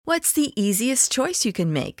What's the easiest choice you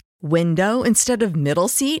can make? Window instead of middle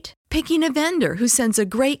seat? Picking a vendor who sends a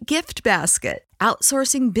great gift basket?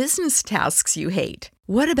 Outsourcing business tasks you hate?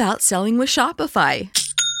 What about selling with Shopify?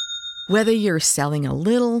 Whether you're selling a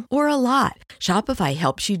little or a lot, Shopify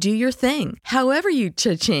helps you do your thing, however you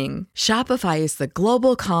cha-ching. Shopify is the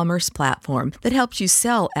global commerce platform that helps you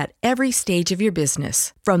sell at every stage of your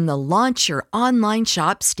business. From the launch your online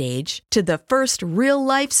shop stage to the first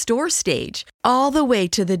real-life store stage, all the way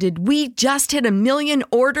to the did we just hit a million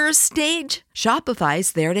orders stage.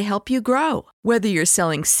 Shopify's there to help you grow. Whether you're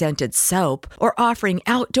selling scented soap or offering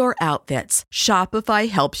outdoor outfits, Shopify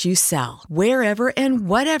helps you sell. Wherever and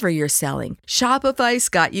whatever you're selling, Shopify's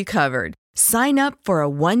got you covered. Sign up for a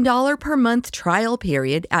 $1 per month trial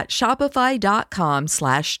period at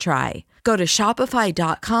shopify.com/try. Go to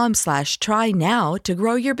shopify.com/try now to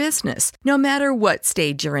grow your business, no matter what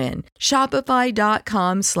stage you're in.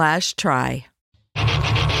 Shopify.com/try.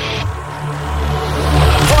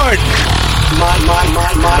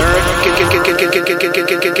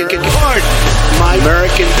 My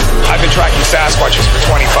American. I've been tracking Sasquatches for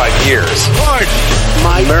 25 years.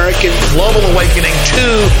 My American. Global awakening to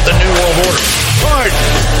the New World Order.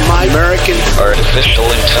 My American.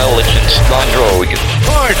 Artificial intelligence android.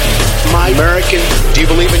 My American. Do you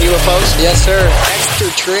believe in UFOs? Yes, sir.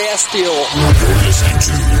 Extraterrestrial. You're listening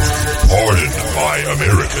to Pardon My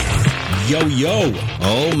American. Yo, yo.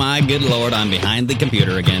 Oh, my good Lord. I'm behind the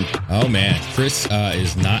computer again. Oh, man. Chris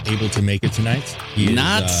is not able to make it tonight. He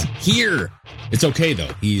not is, here. It's okay,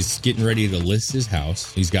 though. He's getting ready to list his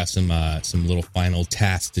house. He's got some little final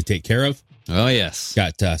tasks to take care of. Oh, yes.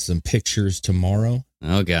 Got some pictures tomorrow.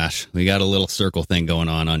 Oh, gosh. We got a little circle thing going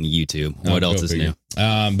on YouTube. What else is new?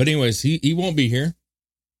 But anyways, he won't be here.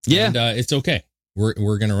 Yeah. And it's okay. We're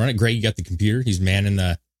going to run it. Greg, you got the computer. He's manning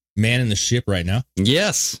the ship right now.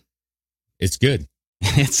 Yes. It's good.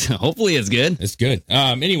 Hopefully it's good. It's good.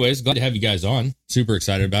 Anyways, glad to have you guys on. Super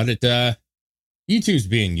excited about it. YouTube's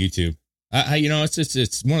being YouTube.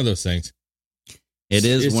 It's one of those things.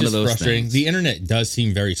 It's one of those frustrating things. The internet does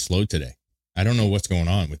seem very slow today. I don't know what's going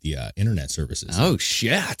on with the internet services. Oh,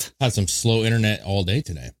 shit. Had some slow internet all day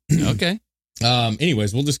today. Okay.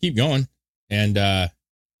 Anyways, we'll just keep going. And there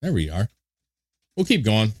we are. We'll keep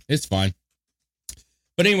going. It's fine.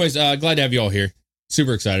 But anyways, glad to have you all here.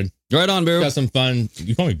 Super excited. Right on, Boo. Got some fun.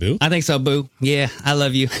 You call me Boo? I think so, Boo. Yeah, I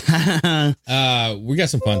love you. We got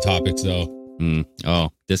some fun topics, though.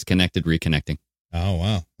 Oh, disconnected, reconnecting. Oh,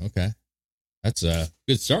 wow. Okay. That's a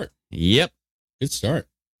good start. Yep. Good start.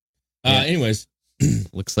 Yeah. Anyways.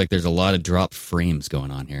 Looks like there's a lot of dropped frames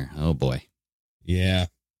going on here. Oh, boy. Yeah.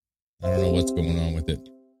 I don't know what's going on with it.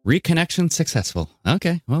 Reconnection successful.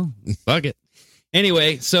 Okay, well, fuck it.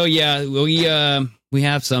 Anyway, so yeah, we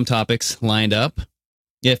have some topics lined up.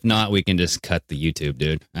 If not, we can just cut the YouTube,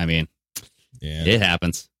 dude. I mean, yeah, it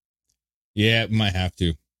happens. Yeah, it might have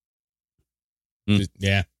to.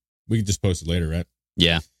 Yeah, we can just post it later, right?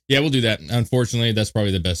 Yeah. Yeah, we'll do that. Unfortunately, that's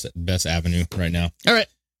probably the best avenue right now. All right.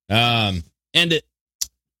 End it.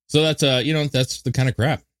 So that's that's the kind of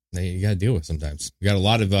crap that you got to deal with sometimes. We got a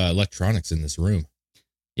lot of electronics in this room.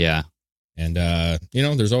 Yeah. And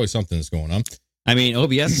there's always something that's going on. I mean,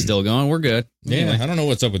 OBS is still going. We're good. Yeah, anyway. I don't know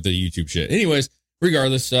what's up with the YouTube shit. Anyways,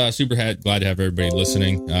 regardless, super glad to have everybody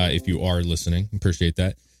listening. If you are listening, appreciate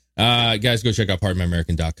that. Guys, go check out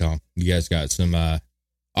PardonMyAmerican.com. You guys got some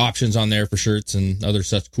options on there for shirts and other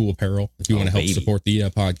such cool apparel. If you want to help support the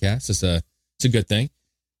podcast, it's a good thing.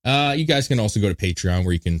 You guys can also go to Patreon,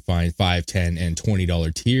 where you can find $5, $10, and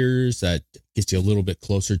 $20 tiers. That gets you a little bit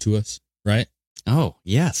closer to us, right? Oh,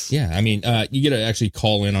 yes. Yeah, I mean, you get to actually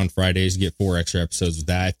call in on Fridays. You get 4 extra episodes of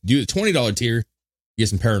that. Do the $20 tier, you get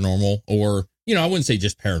some paranormal, or, I wouldn't say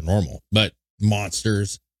just paranormal, but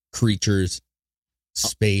monsters, creatures,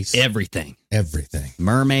 space. Everything.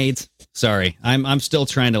 Mermaids. Sorry, I'm still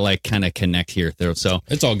trying to kind of connect here, though. So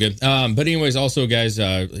it's all good. But anyways, also, guys,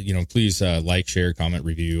 please like, share, comment,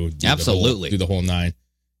 review. Absolutely. Do the whole 9.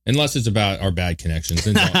 Unless it's about our bad connections,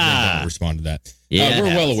 then don't respond to that. Yeah, we're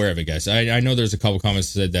well aware of it, guys. I know there's a couple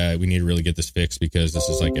comments that said that we need to really get this fixed, because this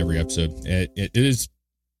is like every episode. It is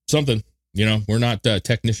something, we're not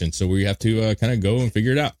technicians, so we have to kind of go and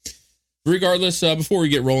figure it out. Regardless, before we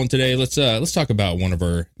get rolling today, let's talk about one of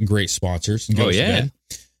our great sponsors, Ghost Bed.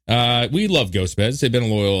 We love Ghost Beds. They've been a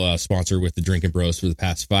loyal sponsor with the Drinking Bros for the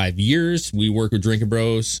past 5 years. We work with Drinking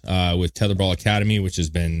Bros with Tetherball Academy, which has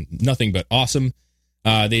been nothing but awesome.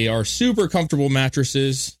 They are super comfortable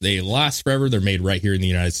mattresses. They last forever. They're made right here in the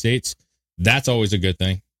United States. That's always a good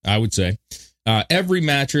thing, I would say. Every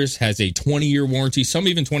mattress has a 20-year warranty, some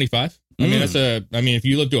even 25. I mean, if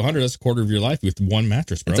you live to 100, that's a quarter of your life with one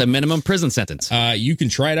mattress, bro. It's a minimum prison sentence. You can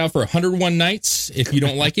try it out for 101 nights. If you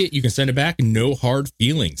don't like it, you can send it back. No hard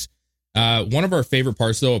feelings. One of our favorite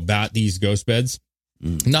parts, though, about these ghost beds,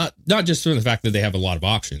 not just from the fact that they have a lot of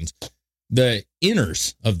options, the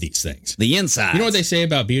inners of these things. The inside. You know what they say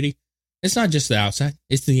about beauty? It's not just the outside,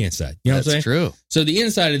 it's the inside. You know what I'm saying? That's true. So the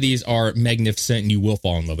inside of these are magnificent, and you will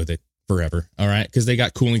fall in love with it forever. All right, because they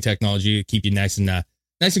got cooling technology to keep you nice and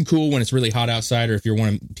cool when it's really hot outside, or if you're one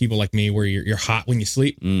of people like me where you're hot when you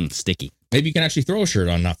sleep. Sticky. Maybe you can actually throw a shirt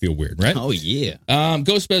on and not feel weird, right? Oh, yeah.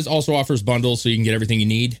 Ghost Beds also offers bundles, so you can get everything you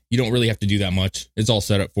need. You don't really have to do that much. It's all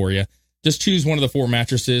set up for you. Just choose one of the 4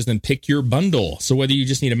 mattresses, then pick your bundle. So whether you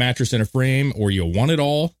just need a mattress and a frame or you want it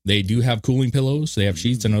all, they do have cooling pillows. They have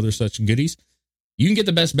sheets and other such goodies. You can get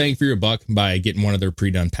the best bang for your buck by getting one of their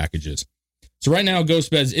pre-done packages. So right now,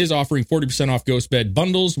 Ghost Beds is offering 40% off Ghost Bed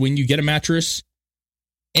bundles when you get a mattress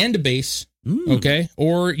and a base, okay?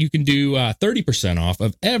 Or you can do 30% off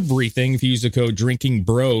of everything if you use the code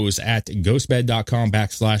DRINKINGBROS at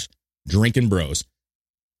ghostbed.com/drinkingbros.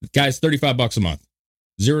 Guys, $35 a month.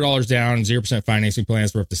 $0 down, 0% financing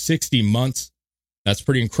plans for up to 60 months. That's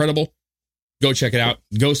pretty incredible. Go check it out.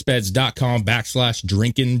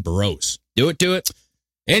 Ghostbeds.com/drinkingbros. Do it.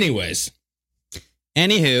 Anyways.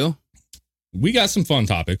 Anywho. We got some fun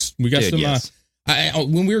topics. We got yes.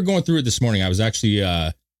 When we were going through it this morning, I was actually,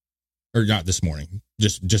 or not this morning,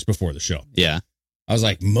 just before the show. Yeah. I was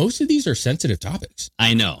like, most of these are sensitive topics.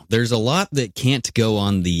 I know. There's a lot that can't go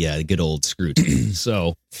on the good old screw.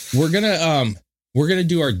 So we're gonna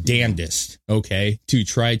do our damnedest, okay, to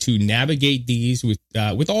try to navigate these with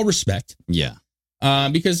all respect. Yeah.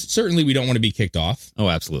 Because certainly we don't want to be kicked off. Oh,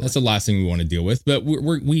 absolutely. That's the last thing we want to deal with. But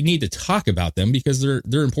we need to talk about them because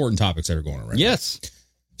they're important topics that are going on right yes. now.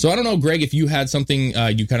 So I don't know, Greg, if you had something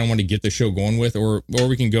you kind of want to get the show going with, or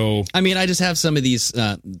we can go. I mean, I just have some of these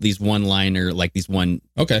one-liner, like these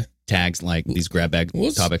tags, like these grab bag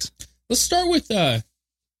topics. Let's start with,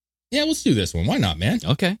 let's do this one. Why not, man?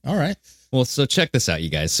 Okay. All right. Well, so check this out, you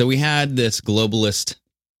guys. So we had this globalist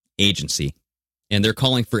agency, and they're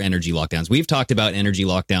calling for energy lockdowns. We've talked about energy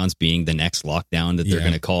lockdowns being the next lockdown, that they're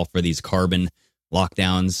going to call for these carbon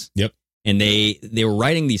lockdowns. Yep. And they were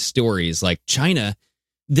writing these stories like China,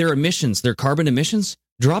 their carbon emissions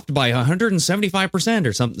dropped by 175%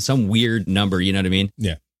 or some weird number, you know what I mean?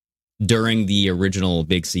 Yeah. During the original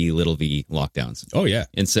Big C, Little V lockdowns. Oh, yeah.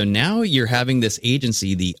 And so now you're having this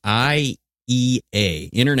agency, the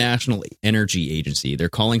IEA, International Energy Agency. They're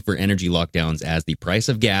calling for energy lockdowns as the price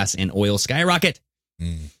of gas and oil skyrocket.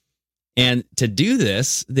 And to do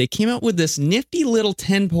this, they came up with this nifty little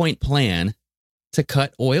 10-point plan to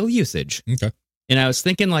cut oil usage. Okay. And I was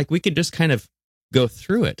thinking, like, we could just kind of go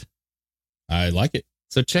through it. I like it.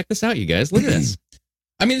 So check this out, you guys. Look at this.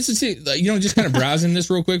 I mean, this is, just kind of browsing this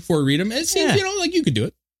real quick before I read them. It seems, like you could do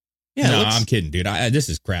it. Yeah. No, I'm kidding, dude. This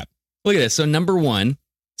is crap. Look at this. So number 1,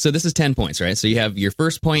 so this is 10 points, right? So you have your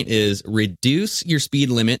first point is reduce your speed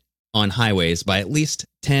limit on highways by at least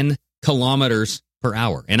 10 kilometers per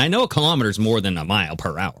hour. And I know a kilometer is more than a mile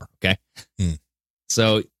per hour, okay?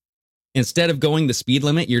 So instead of going the speed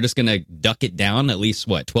limit, you're just going to duck it down at least,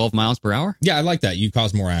 12 miles per hour? Yeah, I like that. You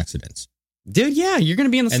cause more accidents. Dude, yeah, you're going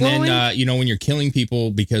to be in the slow lane. And then, when you're killing people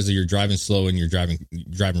because you're driving slow and you're driving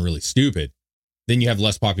really stupid, then you have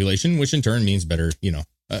less population, which in turn means better,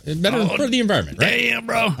 better for the environment, right? Damn,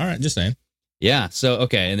 bro. All right, just saying. Yeah, so,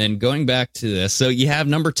 okay, and then going back to this, so you have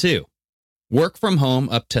number 2, work from home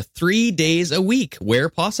up to 3 days a week where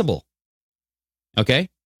possible. Okay?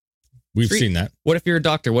 We've seen that. What if you're a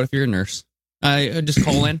doctor? What if you're a nurse? Just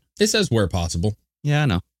call in. It says where possible. Yeah, I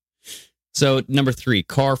know. So number 3,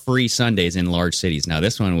 car-free Sundays in large cities. Now,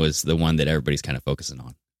 this one was the one that everybody's kind of focusing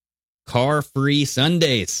on. Car-free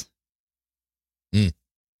Sundays.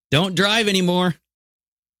 Don't drive anymore.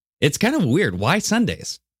 It's kind of weird. Why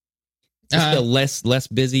Sundays? Just the less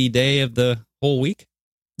busy day of the whole week?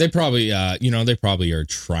 They probably, they probably are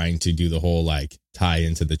trying to do the whole, tie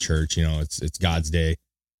into the church. It's God's day.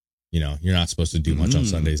 You're not supposed to do much on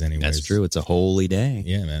Sundays anyways. That's true. It's a holy day.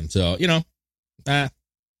 Yeah, man. So,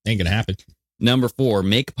 ain't gonna happen. Number 4,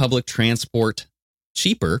 make public transport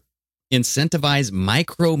cheaper. Incentivize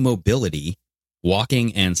micro-mobility,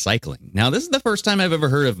 walking and cycling. Now, this is the first time I've ever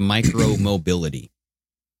heard of micro-mobility.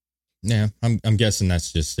 Yeah, I'm guessing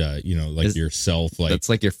that's just, yourself. That's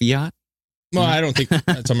like your Fiat? Well, I don't think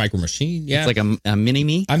that's a micro machine. Yeah. It's like a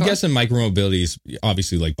mini-me car? I'm guessing micro-mobility is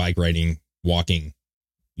obviously like bike riding, walking,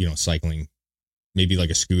 cycling, maybe like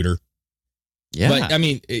a scooter. Yeah. But, I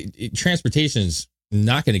mean, transportation is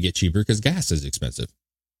not going to get cheaper because gas is expensive.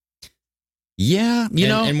 Yeah,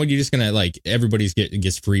 and when you're just gonna like everybody's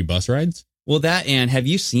gets free bus rides. Well, that, and have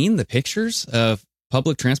you seen the pictures of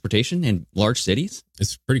public transportation in large cities?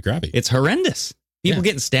 It's pretty crappy. It's horrendous. People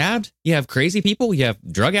getting stabbed. You have crazy people. You have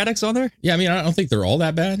drug addicts on there. Yeah, I mean, I don't think they're all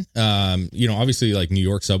that bad. Obviously, like New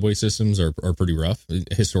York subway systems are pretty rough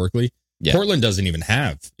historically. Yeah. Portland doesn't even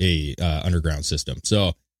have a underground system.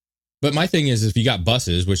 So, but my thing is if you got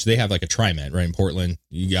buses, which they have like a TriMet, right, in Portland,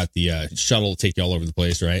 you got the shuttle take you all over the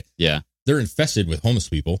place, right? Yeah. They're infested with homeless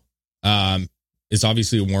people. It's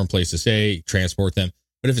obviously a warm place to stay, transport them.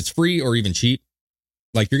 But if it's free or even cheap,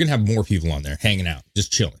 like you're going to have more people on there hanging out,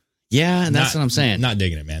 just chilling. Yeah, and that's what I'm saying. Not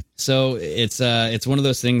digging it, man. So it's one of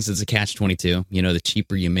those things that's a catch-22. The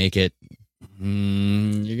cheaper you make it,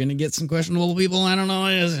 you're going to get some questionable people. I don't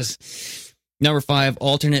know. Number 5,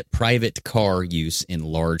 alternate private car use in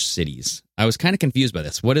large cities. I was kind of confused by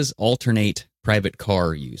this. What is alternate private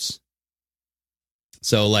car use?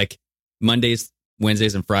 So like Mondays,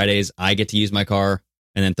 Wednesdays, and Fridays, I get to use my car.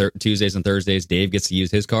 And then Tuesdays and Thursdays, Dave gets to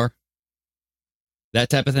use his car. That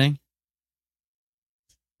type of thing.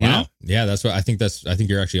 Wow. Yeah, that's what I think. I think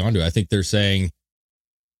you're actually onto it. I think they're saying,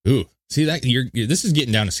 "Ooh, see that this is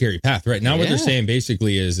getting down a scary path right now." What they're saying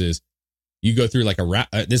basically is you go through like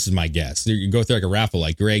this is my guess. You go through like a raffle,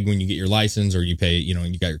 like Greg, when you get your license or you pay, you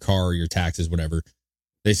got your car or your taxes, whatever.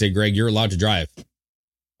 They say, Greg, you're allowed to drive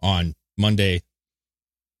on Monday,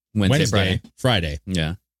 Wednesday, Friday.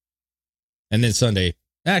 Yeah, and then Sunday.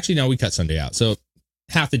 Actually, no, we cut Sunday out, so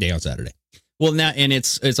half the day on Saturday. Well, now, and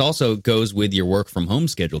it's also goes with your work from home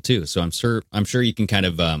schedule too. So I'm sure you can kind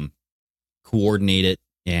of coordinate it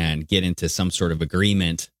and get into some sort of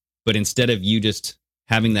agreement. But instead of you just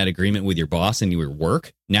having that agreement with your boss and your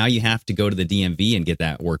work, now you have to go to the DMV and get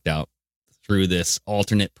that worked out through this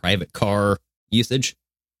alternate private car usage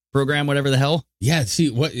program, whatever the hell. Yeah. See,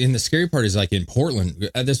 the scary part is like in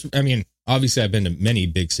Portland. Obviously, I've been to many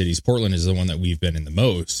big cities. Portland is the one that we've been in the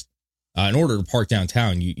most. In order to park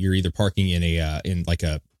downtown, you're either parking in a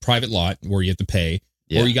private lot where you have to pay,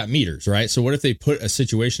 or you got meters, right? So what if they put a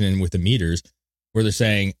situation in with the meters where they're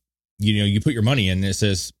saying, you put your money in and it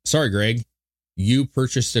says, sorry, Greg, you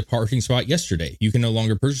purchased a parking spot yesterday. You can no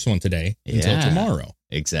longer purchase one today until tomorrow.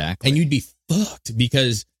 Exactly. And you'd be fucked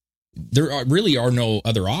because there really are no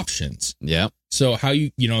other options. Yeah. So how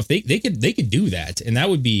if they could do that, and that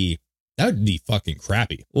would be fucking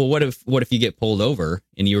crappy. Well, what if you get pulled over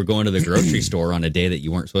and you were going to the grocery store on a day that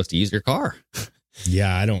you weren't supposed to use your car?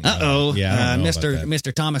 Yeah, I don't know. Uh-oh. Yeah,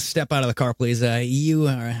 Mr. Thomas, step out of the car, please. You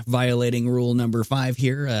are violating rule number 5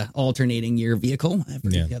 here, alternating your vehicle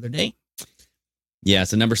the other day. Yeah,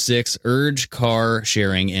 so number 6, urge car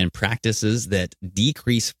sharing and practices that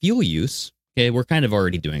decrease fuel use. Okay, we're kind of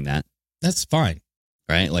already doing that. That's fine.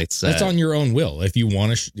 Right, like that's on your own will. If you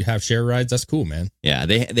want to have share rides, that's cool, man. Yeah,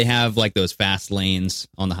 they have like those fast lanes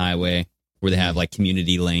on the highway where they have like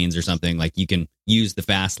community lanes or something. Like you can use the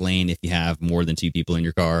fast lane if you have more than 2 people in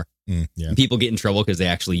your car. And people get in trouble because they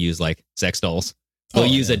actually use like sex dolls. They'll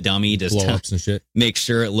use a dummy to blow ups and shit. Make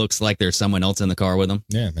sure it looks like there's someone else in the car with them.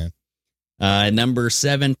 Yeah, man. Number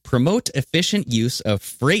 7, promote efficient use of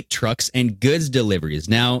freight trucks and goods deliveries.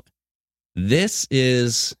 Now, this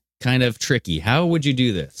is kind of tricky. How would you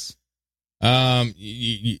do this?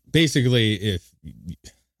 Basically, if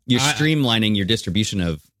you're streamlining your distribution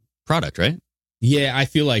of product, right? Yeah, I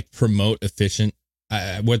feel like promote efficient.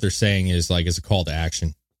 What they're saying is like as a call to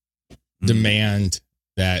action, demand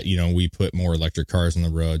that we put more electric cars on the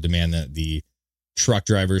road. Demand that the truck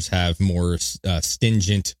drivers have more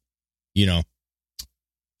stringent,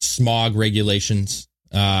 smog regulations.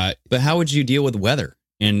 But how would you deal with weather?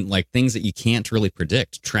 And like things that you can't really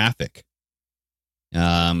predict, traffic,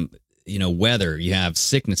 weather, you have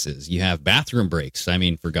sicknesses, you have bathroom breaks. I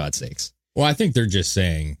mean, for God's sakes. Well, I think they're just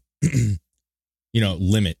saying,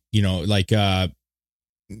 limit, you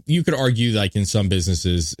could argue like in some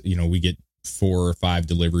businesses, we get 4 or 5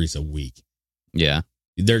 deliveries a week. Yeah.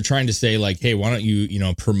 They're trying to say like, hey, why don't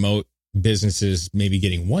you, promote businesses maybe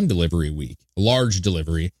getting 1 delivery a week, a large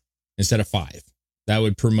delivery instead of 5. That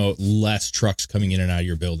would promote less trucks coming in and out of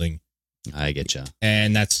your building. I get you.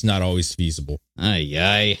 And that's not always feasible.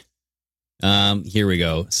 Here we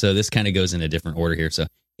go. So this kind of goes in a different order here. So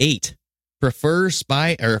 8, prefer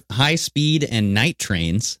high speed and night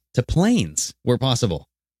trains to planes where possible.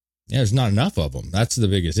 Yeah, there's not enough of them. That's the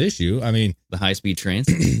biggest issue. I mean, the high speed trains.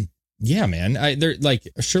 Yeah, man. They're like,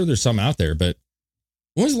 sure, there's some out there, but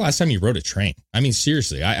when was the last time you rode a train? I mean,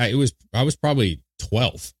 seriously, I was probably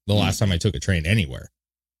 12 the last time I took a train anywhere.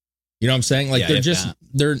 You know what I'm saying? Like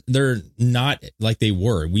they're not like they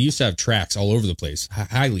were. We used to have tracks all over the place,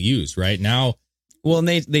 highly used. Right now, Well, and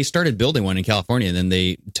they started building one in California, and then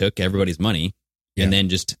they took everybody's money and then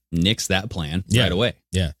just nixed that plan right away.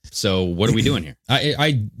 Yeah. So what are we doing here?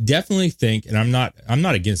 I definitely think, and I'm not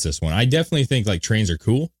against this one. I definitely think like trains are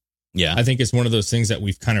cool. Yeah. I think it's one of those things that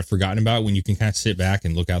we've kind of forgotten about when you can kind of sit back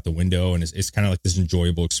and look out the window, and it's kind of like this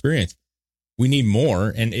enjoyable experience. We need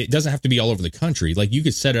more, and it doesn't have to be all over the country. Like you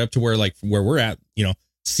could set it up to where we're at,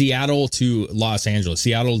 Seattle to Los Angeles,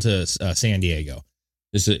 Seattle to San Diego.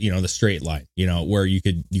 This is, the straight line, where you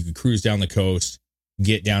could cruise down the coast,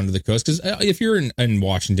 get down to the coast. Because if you're in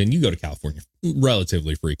Washington, you go to California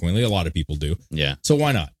relatively frequently. A lot of people do. Yeah. So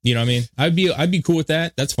why not? You know what I mean? I'd be cool with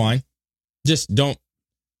that. That's fine. Just don't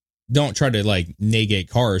try to like negate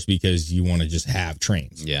cars because you want to just have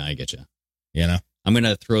trains. Yeah, I get you. I'm going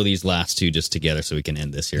to throw these last two just together so we can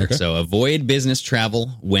end this here. Okay. So avoid business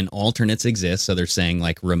travel when alternates exist. So they're saying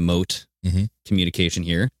like remote communication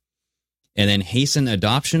here. And then hasten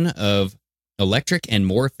adoption of electric and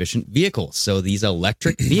more efficient vehicles. So these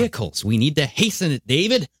electric vehicles, we need to hasten it,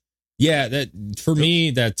 David. Yeah, that for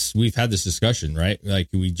me, we've had this discussion, right? Like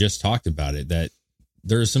we just talked about it, that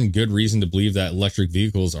there's some good reason to believe that electric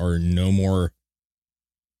vehicles are no more,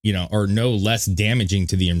 are no less damaging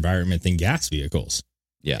to the environment than gas vehicles.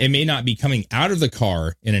 Yeah. It may not be coming out of the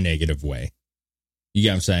car in a negative way. You get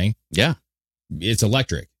what I'm saying? Yeah. It's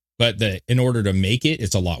electric, but in order to make it,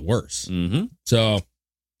 it's a lot worse. Mm-hmm. So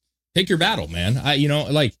pick your battle, man.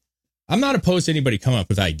 I'm not opposed to anybody coming up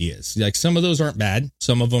with ideas. Like some of those aren't bad.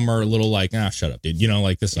 Some of them are a little like, shut up, dude.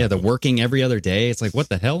 Like this. Yeah. The working every other day. It's like, what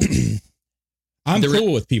the hell? I'm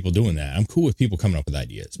cool with people doing that. I'm cool with people coming up with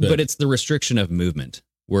ideas. But it's the restriction of movement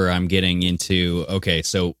where I'm getting into, okay,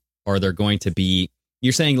 so are there going to be,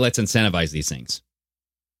 you're saying let's incentivize these things.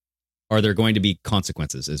 Are there going to be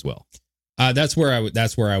consequences as well? That's where I would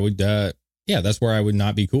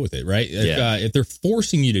not be cool with it, right? If they're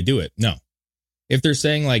forcing you to do it, no. If they're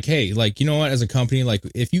saying like, hey, like, you know what, as a company, like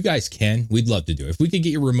if you guys can, we'd love to do it. If we could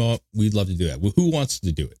get your remote, we'd love to do it. Who wants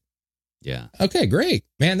to do it? Yeah. Okay, great,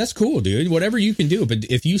 man. That's cool, dude. Whatever you can do. But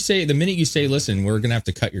if you say, the minute you say, listen, we're going to have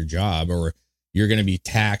to cut your job, or you're going to be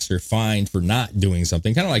taxed or fined for not doing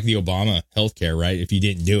something, kind of like the Obama healthcare, right? If you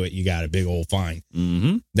didn't do it, you got a big old fine.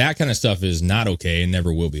 Mm-hmm. That kind of stuff is not okay and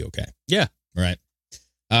never will be okay. Yeah. Right.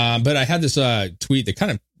 But I had this tweet that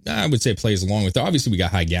kind of, I would say, plays along with, obviously we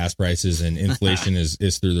got high gas prices and inflation is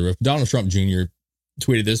through the roof. Donald Trump Jr.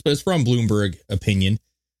 tweeted this, but it's from Bloomberg Opinion.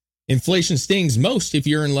 Inflation stings most if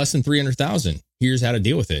you're in less than 300,000. Here's how to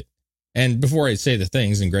deal with it. And before I say the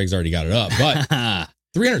things, and Greg's already got it up, but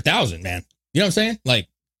 300,000, man. You know what I'm saying? Like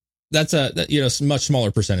that's a much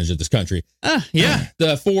smaller percentage of this country. Yeah.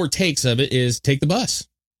 The 4 takes of it is take the bus.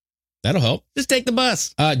 That'll help. Just take the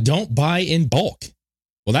bus. Don't buy in bulk.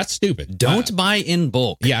 Well, that's stupid. Don't buy in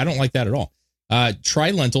bulk. Yeah, I don't like that at all.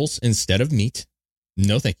 Try lentils instead of meat.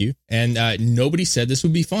 No, thank you. And nobody said this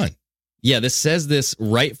would be fun. Yeah, this says this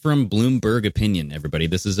right from Bloomberg Opinion, everybody.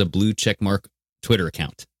 This is a blue checkmark Twitter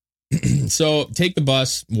account. So take the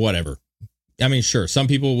bus, whatever. I mean, sure. Some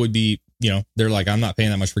people would be, they're like, I'm not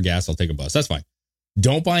paying that much for gas. I'll take a bus. That's fine.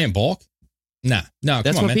 Don't buy in bulk. No,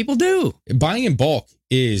 that's what people do. Buying in bulk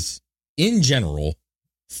is, in general,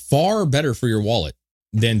 far better for your wallet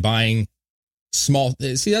than buying small.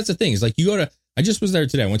 See, that's the thing. Is like I just was there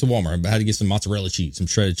today. I went to Walmart. I had to get some mozzarella cheese, some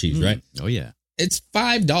shredded cheese, right? Oh, yeah. It's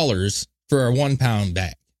 $5 for a 1 pound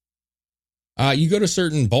bag. You go to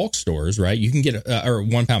certain bulk stores, right? You can get or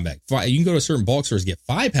 1 pound bag. You can go to certain bulk stores, get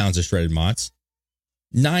 5 pounds of shredded mozz,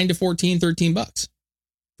 $9 to $13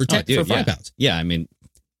 for 5 pounds. Yeah, I mean,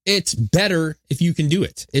 it's better if you can do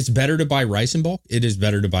it. It's better to buy rice in bulk. It is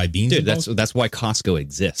better to buy beans in bulk. That's why Costco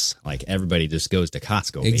exists. Like everybody just goes to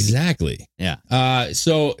Costco. Baby. Exactly. Yeah.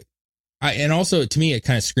 And also to me, it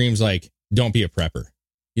kind of screams like, don't be a prepper.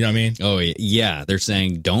 You know what I mean? Oh, yeah. They're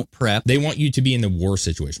saying don't prep. They want you to be in the worst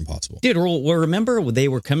situation possible. Dude, well, remember they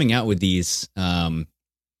were coming out with these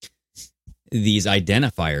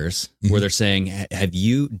identifiers where they're saying,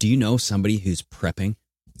 do you know somebody who's prepping?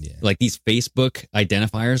 Yeah. Like these Facebook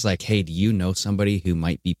identifiers, like, hey, do you know somebody who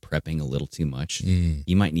might be prepping a little too much?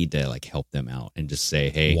 You might need to like help them out and just say,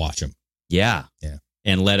 hey, watch them. Yeah. Yeah.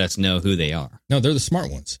 And let us know who they are. No, they're the smart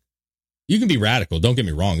ones. You can be radical. Don't get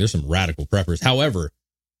me wrong. There's some radical preppers. However,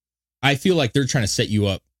 I feel like they're trying to set you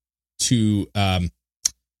up to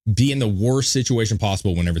be in the worst situation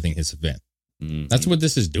possible when everything hits the fan. Mm-hmm. That's what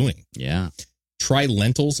this is doing. Yeah. Try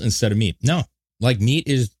lentils instead of meat. No, like meat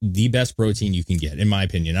is the best protein you can get, in my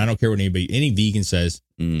opinion. I don't care what any vegan says.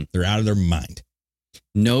 They're out of their mind.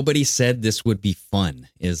 Nobody said this would be fun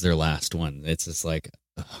is their last one. It's just like,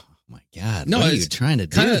 oh my God. No, what are you trying to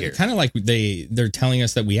do here? Kind of like they're telling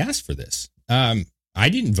us that we asked for this. I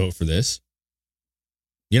didn't vote for this.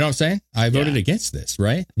 You know what I'm saying? I voted Yeah. against this,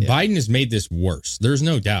 right? Yeah. Biden has made this worse. There's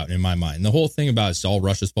no doubt in my mind. The whole thing about it's all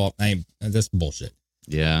Russia's fault, that's bullshit.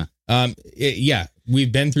 Yeah.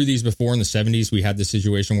 We've been through these before in the 70s. We had this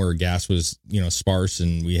situation where gas was, sparse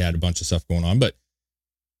and we had a bunch of stuff going on, but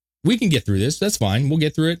we can get through this. That's fine. We'll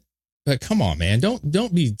get through it. But come on, man.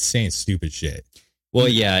 Don't be saying stupid shit. Well,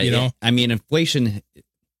 yeah. Inflation,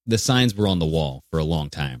 the signs were on the wall for a long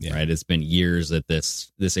time, right? It's been years that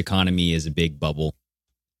this economy is a big bubble.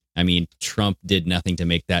 I mean, Trump did nothing to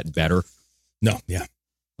make that better. No, yeah.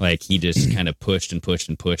 Like, he just kind of pushed and pushed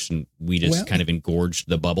and pushed, and we just kind of engorged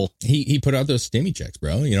the bubble. He put out those stimmy checks,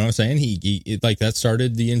 bro. You know what I'm saying? He that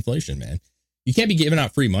started the inflation, man. You can't be giving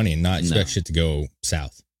out free money and not expect shit to go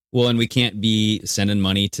south. Well, and we can't be sending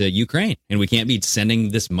money to Ukraine, and we can't be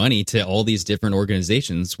sending this money to all these different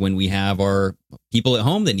organizations when we have our people at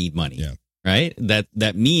home that need money. Yeah. Right? That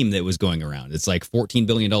meme that was going around. It's like $14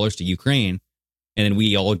 billion to Ukraine, and then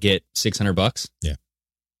we all get $600. Yeah.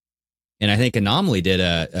 And I think Anomaly did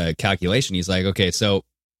a calculation. He's like, okay, so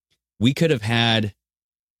we could have had,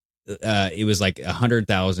 it was like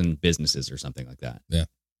 100,000 businesses or something like that. Yeah.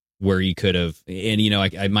 Where you could have, and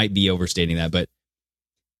I might be overstating that, but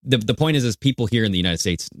the point is people here in the United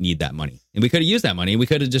States need that money. And we could have used that money. We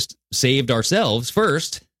could have just saved ourselves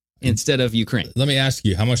first instead of Ukraine. Let me ask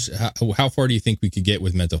you, how far do you think we could get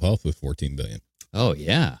with mental health with $14 billion? Oh,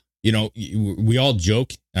 yeah. We all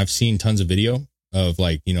joke. I've seen tons of video of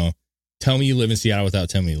tell me you live in Seattle without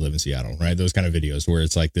telling me you live in Seattle, right? Those kind of videos where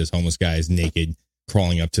it's like this homeless guy is naked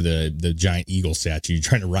crawling up to the giant eagle statue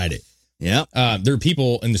trying to ride it. Yeah. There are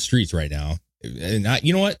people in the streets right now. And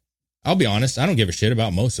you know what? I'll be honest. I don't give a shit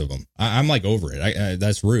about most of them. I'm like over it.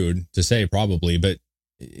 That's rude to say probably, but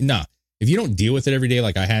nah. If you don't deal with it every day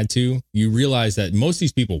like I had to, you realize that most of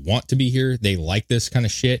these people want to be here. They like this kind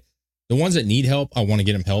of shit. The ones that need help, I want to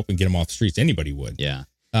get them help and get them off the streets. Anybody would. Yeah.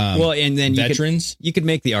 And then veterans. You could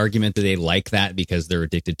make the argument that they like that because they're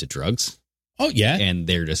addicted to drugs. Oh, yeah. And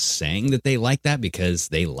they're just saying that they like that because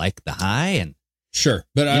they like the high. And sure.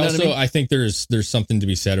 But I think there's something to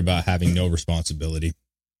be said about having no responsibility.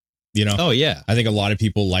 Oh, yeah. I think a lot of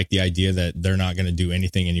people like the idea that they're not going to do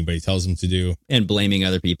anything anybody tells them to do. And blaming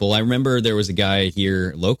other people. I remember there was a guy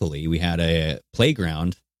here locally. We had a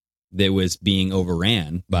playground that was being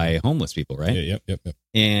overran by homeless people, right? Yep.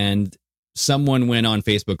 And someone went on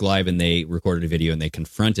Facebook Live and they recorded a video and they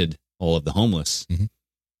confronted all of the homeless. Mm-hmm.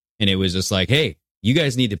 And it was just like, hey, you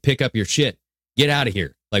guys need to pick up your shit. Get out of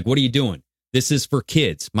here. Like, what are you doing? This is for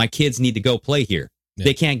kids. My kids need to go play here. Yeah.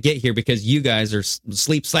 They can't get here because you guys are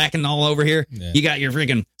sleep slacking all over here. Yeah. You got your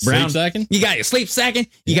freaking brown slacking. You got your sleep slacking.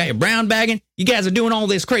 You got your brown bagging. You guys are doing all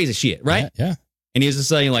this crazy shit, right? Yeah. And he was just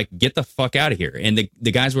saying, like, get the fuck out of here. And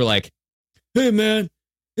the guys were like, hey, man,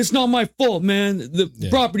 it's not my fault, man. The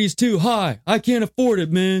property's too high. I can't afford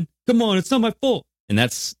it, man. Come on, it's not my fault. And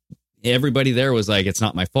that's, everybody there was like, it's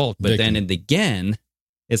not my fault. But then again,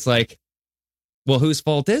 it's like, well, whose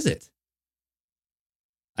fault is it?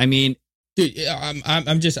 I mean, dude,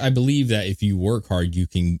 I believe that if you work hard, you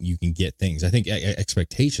can get things. I think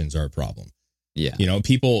expectations are a problem. Yeah.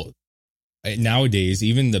 People nowadays,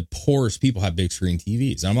 even the poorest people have big screen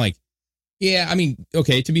TVs. I'm like, yeah, I mean,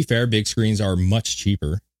 okay, to be fair, big screens are much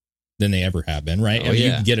cheaper than they ever have been, right? Oh, you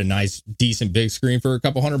can get a nice, decent big screen for a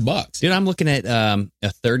couple $100. Dude, I'm looking at a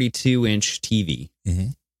 32-inch TV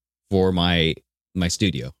for my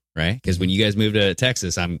studio, right? Because when you guys moved to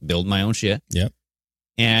Texas, I'm building my own shit. Yep.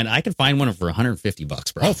 And I can find one for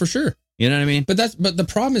 $150, bro. Oh, for sure. You know what I mean? But the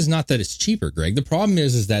problem is not that it's cheaper, Greg. The problem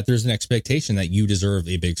is that there's an expectation that you deserve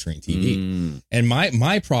a big screen TV. And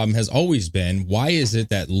my problem has always been, why is it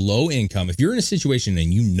that low income, if you're in a situation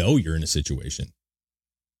and you're in a situation,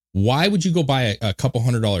 why would you go buy a couple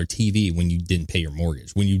 $100 TV when you didn't pay your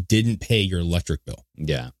mortgage, when you didn't pay your electric bill?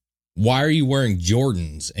 Yeah. Why are you wearing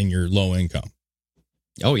Jordans and you're low income?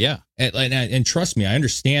 Oh, yeah. And trust me, I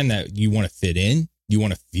understand that you want to fit in. You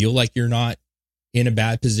want to feel like you're not in a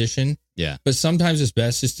bad position. Yeah. But sometimes it's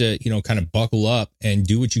best just to, kind of buckle up and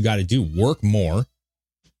do what you got to do. Work more.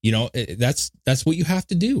 That's what you have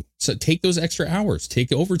to do. So take those extra hours,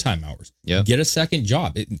 take overtime hours. Yeah. Get a second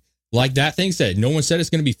job. Like that thing said, no one said it's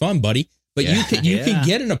going to be fun, buddy. But you can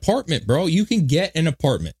get an apartment, bro. You can get an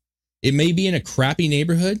apartment. It may be in a crappy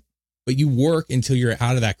neighborhood, but you work until you're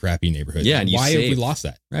out of that crappy neighborhood. Yeah. And why have we lost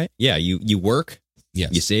that? Right. Yeah. You work.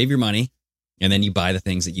 Yes. You save your money. And then you buy the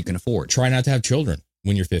things that you can afford. Try not to have children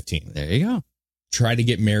when you're 15. There you go. Try to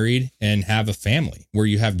get married and have a family where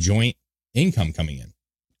you have joint income coming in.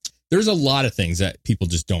 There's a lot of things that people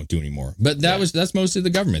just don't do anymore. But that's mostly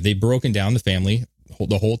the government. They've broken down the family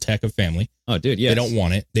the whole tech of family. Oh, dude, yes. They don't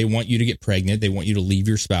want it. They want you to get pregnant. They want you to leave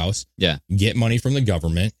your spouse. Yeah. Get money from the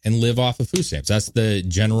government and live off of food stamps. That's the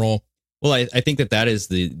general. Well, I think that is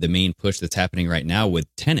the main push that's happening right now with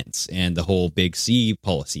tenants and the whole Big C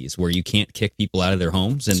policies where you can't kick people out of their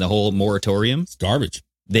homes and the whole moratorium. It's garbage.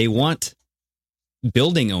 They want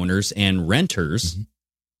building owners and renters,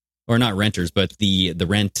 or not renters, but the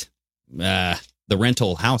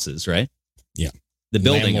rental houses, right? Yeah. The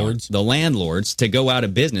building owners, the landlords, to go out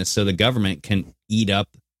of business so the government can eat up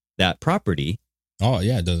that property. Oh,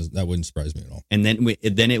 yeah, it does. That wouldn't surprise me at all. And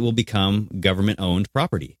then it will become government-owned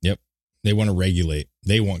property. Yep. They want to regulate.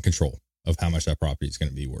 They want control of how much that property is going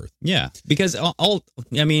to be worth. Yeah, because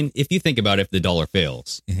if you think about it, if the dollar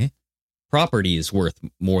fails, property is worth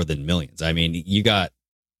more than millions. I mean, you got,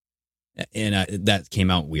 and that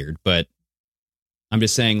came out weird, but I'm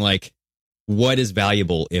just saying, like, what is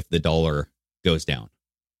valuable if the dollar goes down?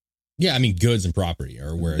 Yeah, I mean, goods and property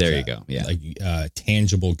are where it's there you at. go. Yeah, like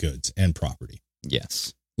tangible goods and property.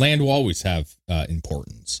 Yes, land will always have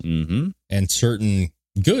importance, and certain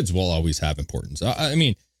goods will always have importance. I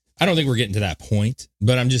mean, I don't think we're getting to that point,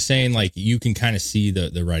 but I'm just saying, like, you can kind of see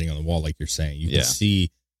the writing on the wall, like you're saying. You can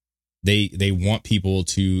see they want people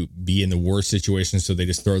to be in the worst situation, so they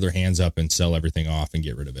just throw their hands up and sell everything off and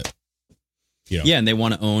get rid of it. You know? Yeah, and they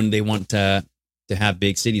want to have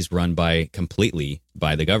big cities run completely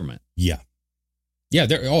by the government. Yeah.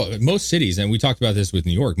 Yeah, most cities, and we talked about this with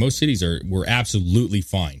New York, most cities were absolutely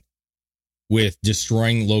fine with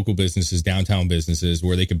destroying local businesses, downtown businesses,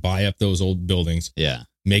 where they could buy up those old buildings,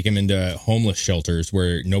 make them into homeless shelters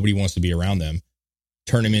where nobody wants to be around them,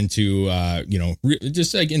 turn them into,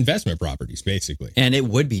 just like investment properties, basically. And it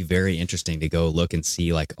would be very interesting to go look and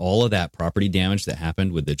see, like, all of that property damage that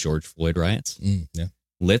happened with the George Floyd riots. Yeah.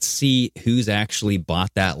 Let's see who's actually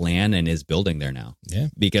bought that land and is building there now. Yeah.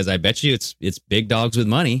 Because I bet you it's big dogs with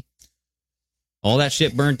money. All that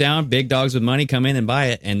shit burnt down, big dogs with money come in and buy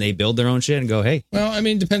it, and they build their own shit and go, hey. Well, I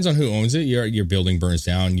mean, it depends on who owns it. Your building burns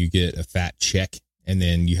down, you get a fat check, and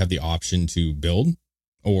then you have the option to build,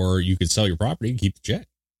 or you could sell your property and keep the check.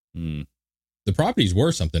 The property's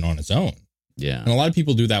worth something on its own. Yeah. And a lot of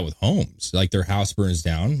people do that with homes. Like, their house burns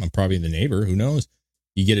down. I'm probably the neighbor. Who knows?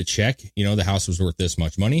 You get a check. The house was worth this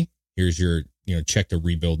much money. Here's your, check to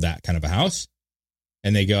rebuild that kind of a house.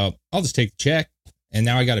 And they go, I'll just take the check. And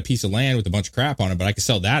now I got a piece of land with a bunch of crap on it, but I can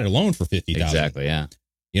sell that alone for $50,000. Exactly. Yeah.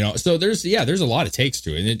 So there's a lot of takes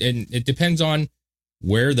to it. And it depends on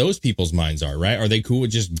where those people's minds are, right? Are they cool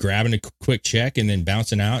with just grabbing a quick check and then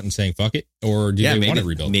bouncing out and saying, fuck it? Or do they want to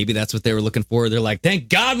rebuild? Maybe that's what they were looking for. They're like, thank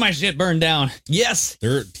God my shit burned down. Yes.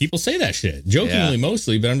 People say that shit jokingly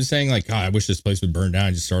mostly, but I'm just saying, like, God, I wish this place would burn down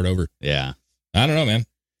and just start over. Yeah. I don't know, man.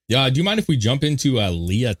 Yeah. Do you mind if we jump into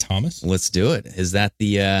Leah Thomas? Let's do it. Is that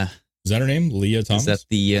is that her name? Leah Thomas? Is that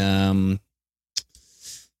the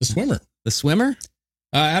swimmer? The swimmer?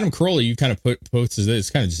 Adam Carolla, you kind of posted this. It's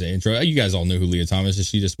kind of just an intro. You guys all know who Leah Thomas is.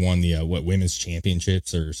 She just won the women's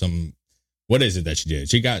championships or some. What is it that she did?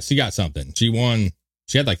 She got something. She won.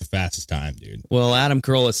 She had like the fastest time, dude. Well, Adam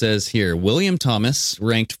Carolla says here, William Thomas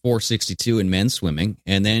ranked 462 in men's swimming,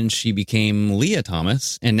 and then she became Leah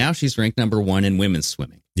Thomas, and now she's ranked number 1 in women's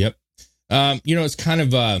swimming. Yep. It's kind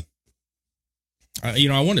of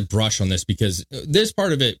I want to brush on this because this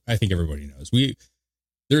part of it, I think everybody knows.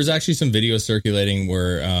 There's actually some videos circulating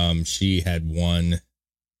where she had won. And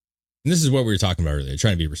this is what we were talking about earlier,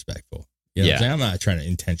 trying to be respectful. You know what I'm saying? I'm not trying to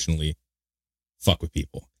intentionally fuck with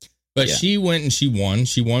people. But she went and she won.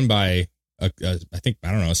 She won by, I think,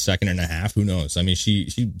 I don't know, a second and a half. Who knows? I mean, she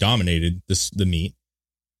dominated the meet.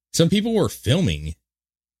 Some people were filming.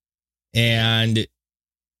 And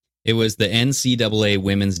it was the NCAA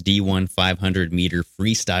Women's D1 500 meter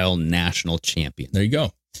freestyle national champion. There you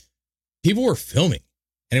go. People were filming.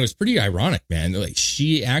 And it was pretty ironic, man. Like,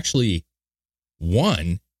 she actually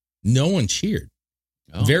won. No one cheered.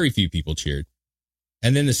 Oh. Very few people cheered.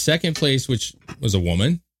 And then the second place, which was a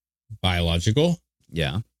woman, biological.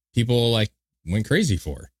 Yeah. People like went crazy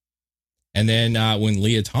for her. And then when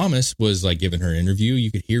Leah Thomas was like giving her interview, you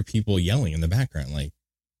could hear people yelling in the background, like,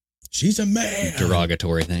 she's a man.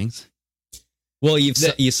 Derogatory things. Well,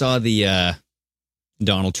 you saw the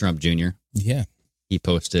Donald Trump Jr. Yeah. He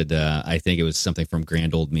posted, I think it was something from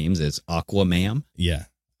Grand Old Memes, as Aqua Ma'am. Yeah,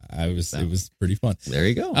 it was pretty fun. There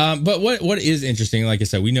you go. But what is interesting, like I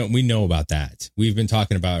said, we know about that. We've been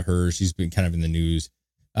talking about her. She's been kind of in the news.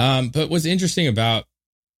 But what's interesting about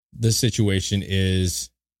the situation is,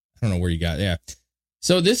 I don't know where you got. Yeah.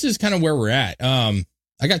 So this is kind of where we're at.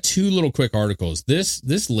 I got 2 little quick articles.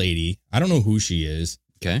 This lady, I don't know who she is.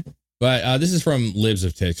 Okay. But this is from Libs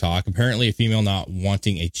of TikTok. Apparently a female not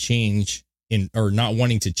wanting a change or not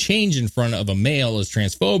wanting to change in front of a male is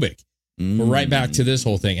transphobic. We're right back to this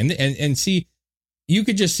whole thing. And see, you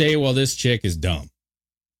could just say, well, this chick is dumb.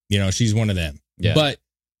 You know, she's one of them. Yeah. But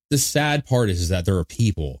the sad part is that there are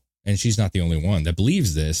people, and she's not the only one, that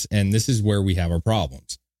believes this. And this is where we have our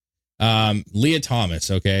problems. Leah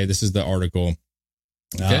Thomas. Okay. This is the article.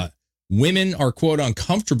 Okay. Women are, quote,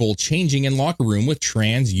 uncomfortable changing in locker room with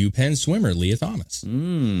trans UPenn swimmer Leah Thomas.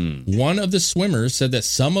 One of the swimmers said that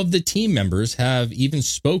some of the team members have even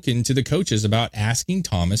spoken to the coaches about asking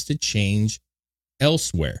Thomas to change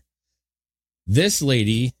elsewhere. This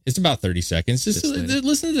lady, it's about 30 seconds. Just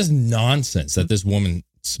listen to this nonsense that this woman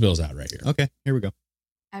spills out right here. Okay, here we go.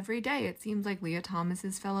 Every day, it seems like Leah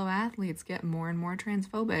Thomas's fellow athletes get more and more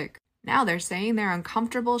transphobic. Now they're saying they're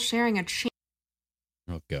uncomfortable sharing a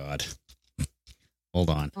Oh, God. Hold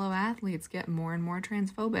on. Fellow athletes get more and more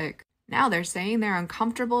transphobic. Now they're saying they're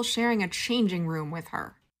uncomfortable sharing a changing room with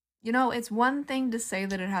her. You know, it's one thing to say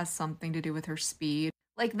that it has something to do with her speed.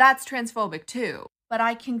 Like, that's transphobic too. But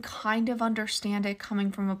I can kind of understand it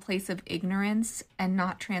coming from a place of ignorance and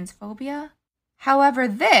not transphobia. However,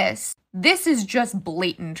 this is just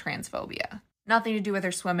blatant transphobia. Nothing to do with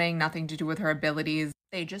her swimming, nothing to do with her abilities.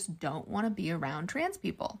 They just don't want to be around trans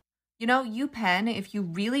people. You know, UPenn, if you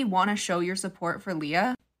really want to show your support for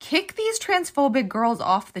Leah, kick these transphobic girls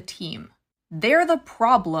off the team. They're the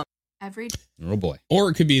problem. Oh, boy. Or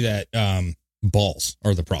it could be that balls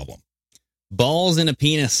are the problem. Balls and a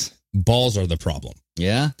penis. Balls are the problem.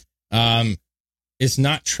 Yeah. It's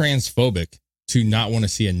not transphobic to not want to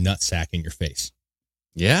see a nutsack in your face.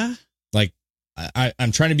 Yeah. Like,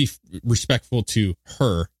 I'm trying to be respectful to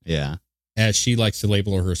her. Yeah. As she likes to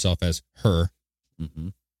label herself as her. Mm-hmm.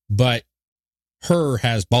 But her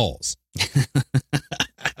has balls.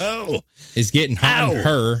 Oh. It's getting hot on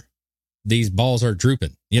her. These balls are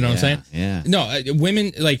drooping. You know what I'm saying? Yeah. No,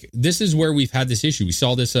 women, like, this is where we've had this issue. We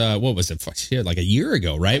saw this, what was it? Shit, like a year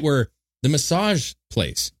ago, right? Where the massage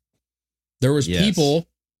place, there was people,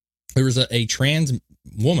 there was a trans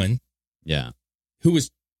woman. Yeah. Who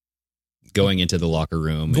was going into the locker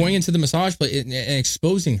room. Going into the massage place and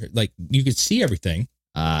exposing her. Like, you could see everything.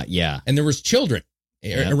 Yeah. And there was children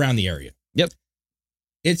around the area. Yep.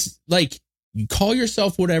 It's like, you call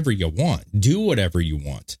yourself whatever you want. Do whatever you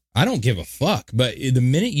want. I don't give a fuck. But the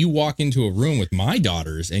minute you walk into a room with my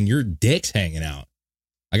daughters and your dick's hanging out,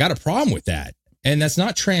 I got a problem with that. And that's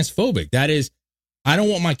not transphobic. That is, I don't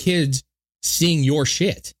want my kids seeing your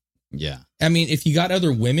shit. Yeah. I mean, if you got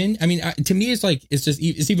other women, I mean, to me, it's like,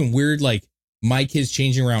 it's even weird, like my kids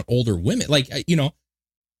changing around older women. Like, you know,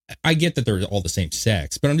 I get that they're all the same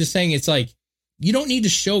sex, but I'm just saying it's like, you don't need to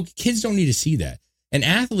show, kids don't need to see that. And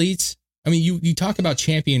athletes, I mean, you talk about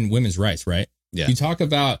champion women's rights, right? Yeah. You talk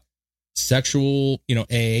about sexual,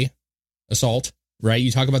 assault, right?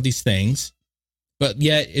 You talk about these things, but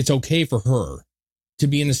yet it's okay for her to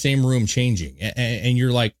be in the same room changing. And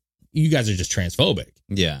you're like, you guys are just transphobic.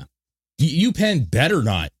 Yeah. UPenn better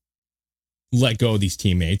not let go of these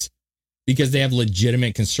teammates because they have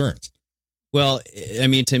legitimate concerns. Well, I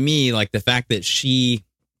mean, to me, like the fact that she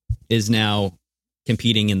is now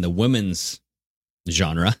competing in the women's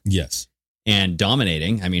genre. Yes. And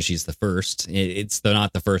dominating. I mean, she's the first. It's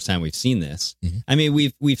not the first time we've seen this. Mm-hmm. I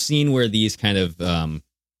mean, we've seen where these kind of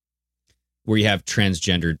where you have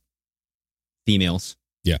transgendered females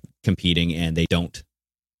competing and they don't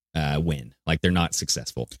win. Like they're not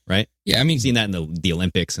successful, right? Yeah, I mean, we've seen that in the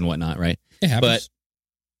Olympics and whatnot, right? It happens. But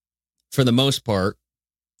for the most part,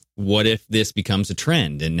 what if this becomes a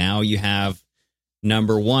trend and now you have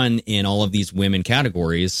number one in all of these women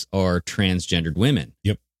categories are transgendered women?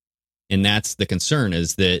 Yep. And that's the concern,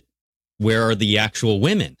 is that where are the actual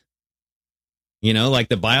women? You know, like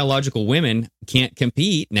the biological women can't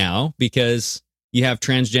compete now because you have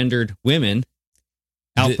transgendered women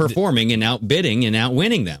outperforming and outbidding and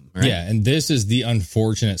outwinning them. Right? Yeah, and this is the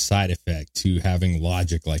unfortunate side effect to having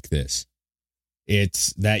logic like this.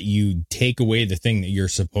 It's that you take away the thing that you're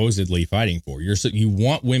supposedly fighting for. You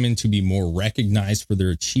want women to be more recognized for their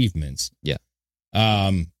achievements. Yeah.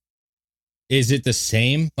 Is it the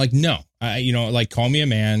same? Like, no. Like, call me a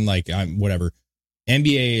man. Like, I'm whatever.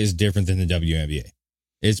 NBA is different than the WNBA.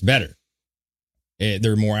 It's better.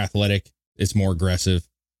 They're more athletic. It's more aggressive.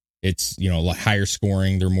 It's, higher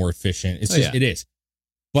scoring. They're more efficient. It's it is.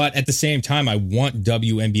 But at the same time, I want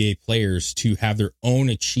WNBA players to have their own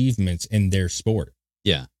achievements in their sport.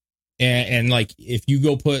 Yeah. And like, if you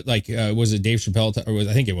go put, like, was it Dave Chappelle?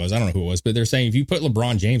 I think it was. I don't know who it was. But they're saying if you put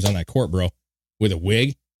LeBron James on that court, bro, with a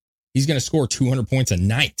wig, he's going to score 200 points a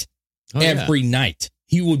night. Every night.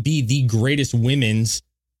 He would be the greatest women's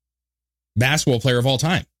basketball player of all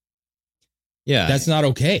time. Yeah. That's not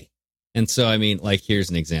okay. And so, I mean, like, here's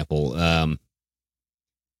an example.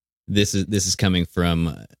 This is coming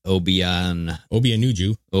from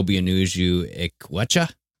Obianuju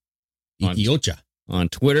Ikwacha on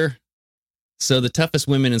Twitter. So the toughest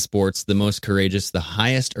women in sports, the most courageous, the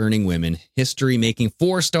highest earning women, history making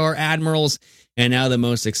 4-star admirals, and now the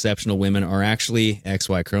most exceptional women are actually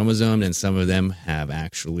XY chromosomed, and some of them have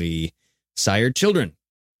actually sired children.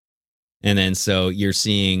 And then so you're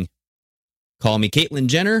seeing, call me Caitlyn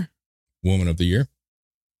Jenner, Woman of the Year.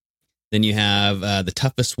 Then you have the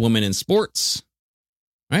toughest woman in sports,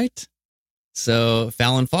 right? So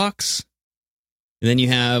Fallon Fox. And then you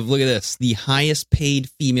have, look at this, the highest paid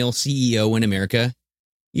female CEO in America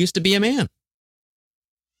used to be a man.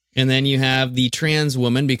 And then you have the trans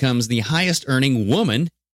woman becomes the highest earning woman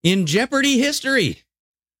in Jeopardy history.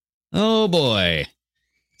 Oh boy.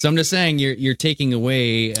 So I'm just saying you're taking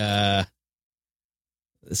away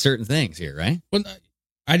certain things here, right? Well,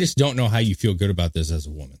 I just don't know how you feel good about this as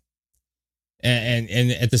a woman.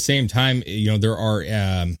 And at the same time, you know, there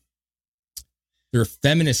are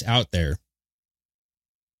feminists out there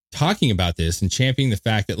talking about this and championing the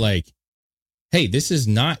fact that, like, hey, this is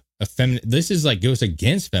not this is like goes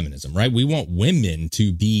against feminism, right? We want women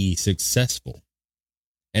to be successful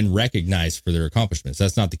and recognized for their accomplishments.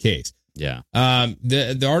 That's not the case. Yeah.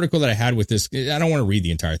 The article that I had with this, I don't want to read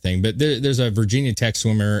the entire thing, but there's a Virginia Tech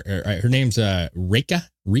swimmer. Her name's Rika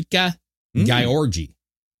Georgi.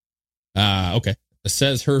 Okay. It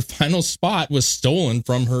says her final spot was stolen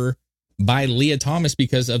from her by Leah Thomas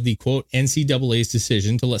because of the, quote, NCAA's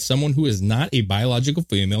decision to let someone who is not a biological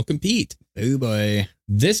female compete. Oh, boy.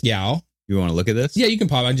 This gal. You want to look at this? Yeah, you can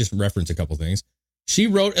pop. I just reference a couple things. She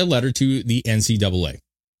wrote a letter to the NCAA.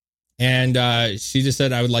 And she just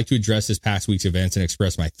said, I would like to address this past week's events and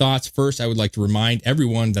express my thoughts. First, I would like to remind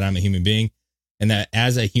everyone that I'm a human being and that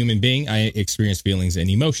as a human being, I experience feelings and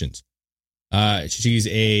emotions. She's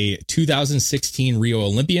a 2016 Rio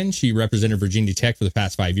Olympian. She represented Virginia Tech for the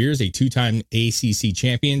past 5 years, a 2-time ACC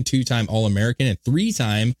champion, 2-time All-American, and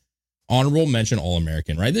 3-time honorable mention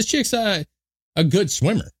All-American, right? This chick's a good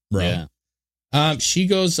swimmer, bro. Yeah. She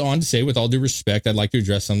goes on to say, with all due respect, I'd like to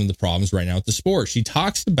address some of the problems right now with the sport. She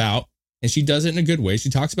talks about, and she does it in a good way, she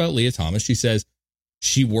talks about Leah Thomas. She says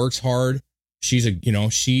she works hard. She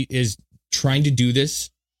is trying to do this.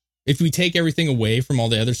 If we take everything away from all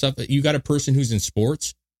the other stuff, you got a person who's in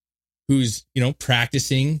sports, who's,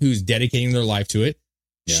 practicing, who's dedicating their life to it.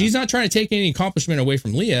 Yeah. She's not trying to take any accomplishment away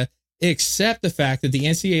from Leah, except the fact that the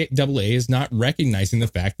NCAA is not recognizing the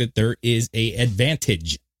fact that there is a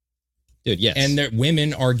advantage. Dude, yes. And that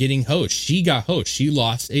women are getting host. She got host. She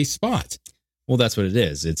lost a spot. Well, that's what it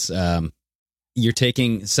is. It's you're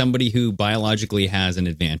taking somebody who biologically has an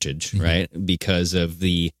advantage, right? Because of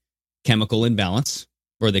the chemical imbalance.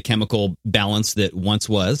 Or the chemical balance that once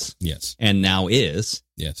was, yes, and now is,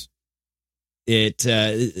 yes. It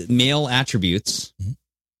male attributes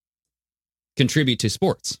contribute to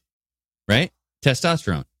sports, right?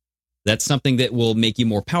 Testosterone. That's something that will make you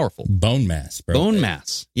more powerful. Bone mass, bro. Bone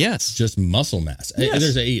mass, yes. Just muscle mass. Yes.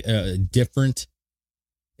 There's a different.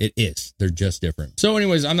 It is. They're just different. So,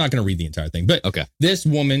 anyways, I'm not going to read the entire thing, but okay, this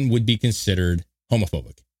woman would be considered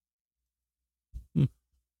homophobic.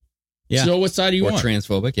 Yeah. So what side do you want? Or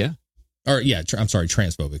transphobic, yeah. Or yeah, I'm sorry,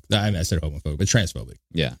 transphobic. I said homophobic, but transphobic.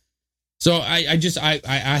 Yeah. So I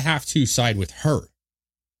have to side with her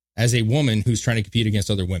as a woman who's trying to compete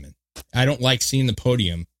against other women. I don't like seeing the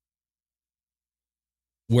podium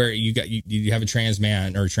where you have a trans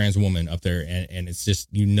man or a trans woman up there, and it's just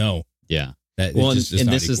yeah. That well, it's and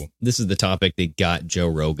not this equal. is the topic that got Joe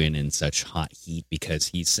Rogan in such hot heat because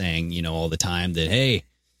he's saying all the time that hey,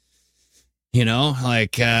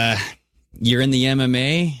 you're in the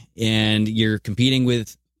MMA and you're competing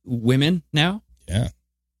with women now. Yeah.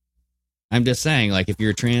 I'm just saying, if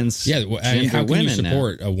you're trans, how can you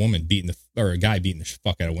support a woman or a guy beating the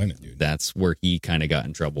fuck out of women, dude? That's where he kind of got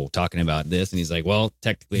in trouble talking about this, and he's like, "Well,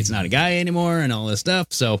 technically, it's not a guy anymore," and all this stuff.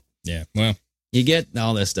 So, yeah, well, you get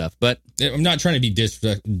all this stuff, but I'm not trying to be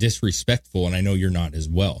disrespectful, and I know you're not as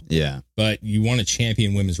well. Yeah, but you want to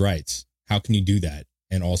champion women's rights. How can you do that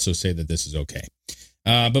and also say that this is okay?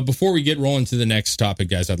 But before we get rolling to the next topic,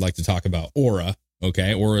 guys, I'd like to talk about Aura.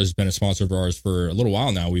 Okay, Aura has been a sponsor of ours for a little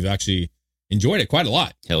while now. We've actually enjoyed it quite a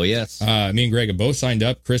lot. Hell yes. Me and Greg have both signed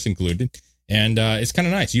up, Chris included, and it's kind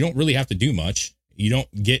of nice. You don't really have to do much. You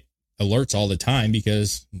don't get alerts all the time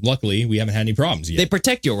because luckily we haven't had any problems yet. They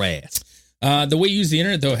protect your ass. The way you use the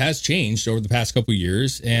internet, though, has changed over the past couple of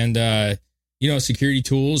years, and security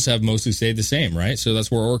tools have mostly stayed the same, right? So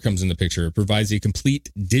that's where Aura comes in the picture. It provides a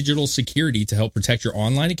complete digital security to help protect your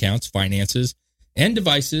online accounts, finances, and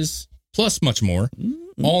devices, plus much more.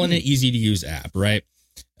 all in an easy to use app, right?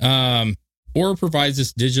 Aura provides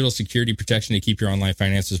this digital security protection to keep your online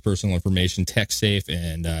finances, personal information tech safe,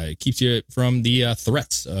 and it keeps you from the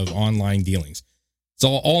threats of online dealings. It's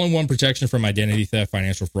all in one protection from identity theft,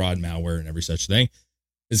 financial fraud, malware, and every such thing.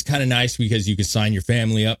 It's kind of nice because you can sign your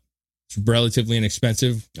family up. It's relatively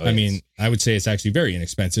inexpensive. Oh, yes. I mean, I would say it's actually very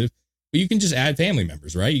inexpensive, but you can just add family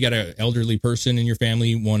members, right? You got an elderly person in your family,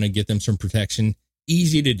 you want to get them some protection.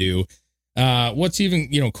 Easy to do. What's even,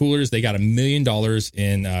 cooler is they got $1 million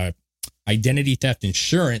in identity theft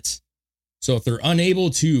insurance. So if they're unable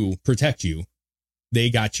to protect you, they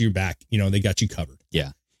got you back. They got you covered.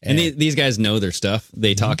 Yeah. And these guys know their stuff.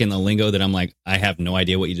 They talk in the lingo that I'm like, I have no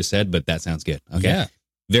idea what you just said, but that sounds good. Okay. Yeah.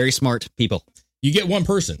 Very smart people. You get one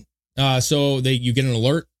person. So you get an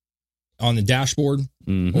alert on the dashboard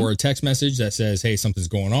or a text message that says, hey, something's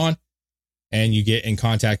going on. And you get in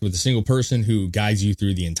contact with a single person who guides you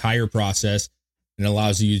through the entire process and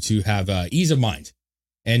allows you to have ease of mind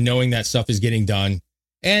and knowing that stuff is getting done.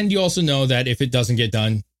 And you also know that if it doesn't get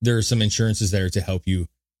done, there are some insurances there to help you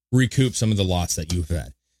recoup some of the loss that you've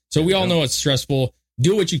had. So we all know it's stressful.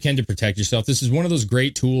 Do what you can to protect yourself. This is one of those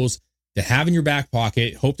great tools to have in your back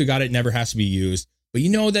pocket. Hope to God it never has to be used. But you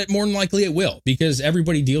know that more than likely it will because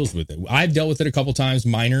everybody deals with it. I've dealt with it a couple times,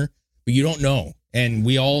 minor, but you don't know. And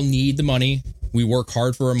we all need the money. We work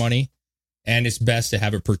hard for our money. And it's best to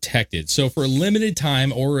have it protected. So for a limited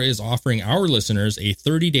time, Aura is offering our listeners a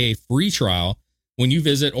 30-day free trial when you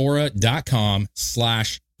visit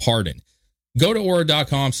aura.com/pardon. Go to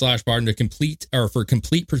aura.com/pardon to for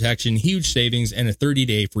complete protection, huge savings, and a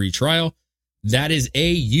 30-day free trial. That is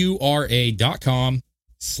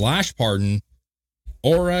aura.com/pardon.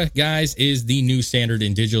 Aura, guys, is the new standard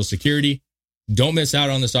in digital security. Don't miss out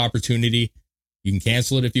on this opportunity. You can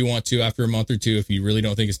cancel it if you want to after a month or two if you really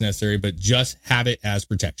don't think it's necessary, but just have it as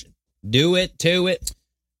protection. Do it to it.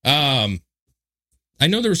 I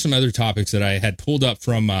know there were some other topics that I had pulled up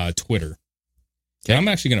from Twitter. Okay. I'm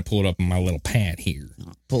actually going to pull it up on my little pad here.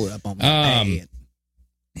 I'll pull it up on my pad.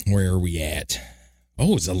 Where are we at?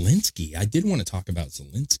 Oh, Zelenskyy. I did want to talk about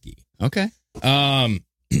Zelenskyy. Okay.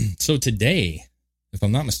 So today, if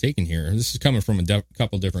I'm not mistaken here, this is coming from a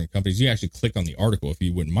couple different companies. You actually click on the article if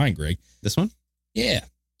you wouldn't mind, Greg. This one? Yeah.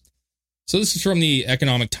 So this is from the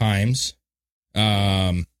Economic Times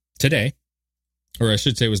today, or I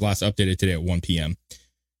should say it was last updated today at 1 p.m.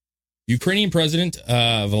 Ukrainian President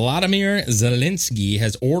Volodymyr Zelenskyy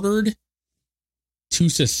has ordered to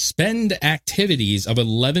suspend activities of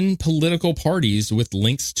 11 political parties with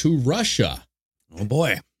links to Russia. Oh,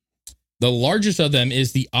 boy. The largest of them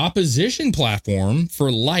is the opposition platform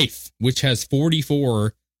for Life, which has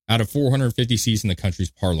 44 out of 450 seats in the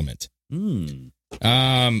country's parliament. We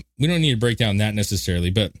don't need to break down that necessarily,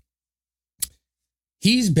 but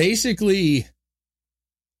he's basically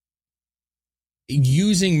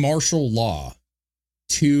using martial law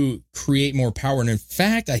to create more power. And in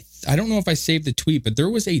fact, I don't know if I saved the tweet, but there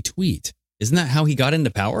was a tweet. Isn't that how he got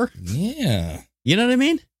into power? Yeah. You know what I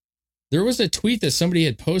mean? There was a tweet that somebody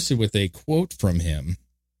had posted with a quote from him.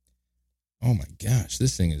 Oh my gosh,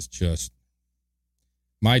 this thing is just...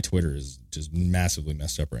 My Twitter is just massively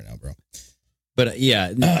messed up right now, bro. But yeah,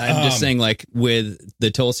 I'm just saying, like, with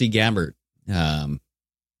the Tulsi Gabbard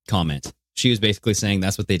comment, she was basically saying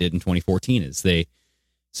that's what they did in 2014 is they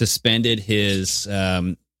suspended his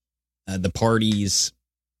the party's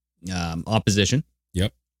opposition.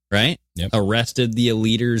 Yep. Right? Yep. Arrested the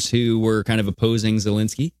leaders who were kind of opposing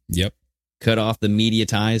Zelenskyy. Yep. Cut off the media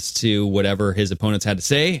ties to whatever his opponents had to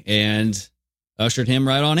say and ushered him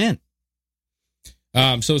right on in.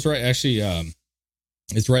 So it's right. Actually,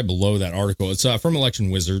 it's right below that article. It's from Election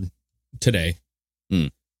Wizard today.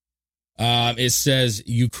 It says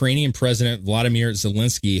Ukrainian President Vladimir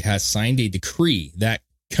Zelenskyy has signed a decree that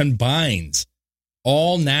combines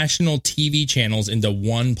all national TV channels into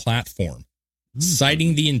one platform,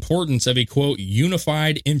 citing the importance of a, quote,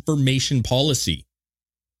 unified information policy.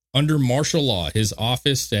 Under martial law, his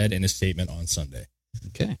office said in a statement on Sunday.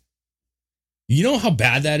 Okay. You know how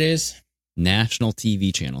bad that is? National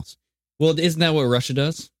TV channels. Well, isn't that what Russia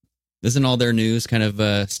does? Isn't all their news kind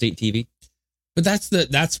of state TV? But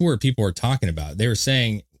that's where people are talking about. They were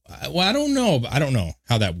saying, well, I don't know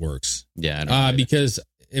how that works. Yeah, I don't know because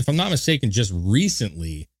if I'm not mistaken, just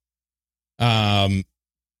recently, CNN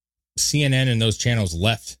and those channels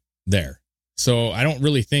left there. So I don't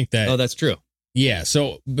really think that. Oh, that's true. Yeah.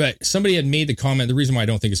 So, but somebody had made the comment. The reason why I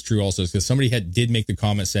don't think it's true also is because somebody did make the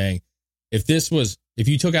comment saying, if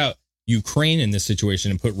you took out Ukraine in this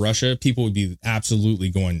situation and put Russia, people would be absolutely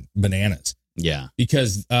going bananas. Yeah.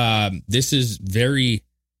 Because this is very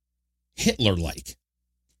Hitler-like,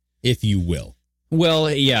 if you will.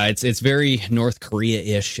 Well, yeah, it's very North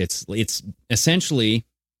Korea-ish. It's essentially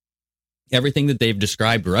everything that they've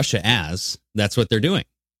described Russia as. That's what they're doing,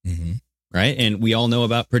 right? And we all know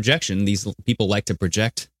about projection. These people like to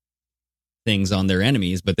project things on their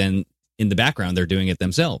enemies, but then in the background, they're doing it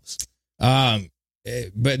themselves. But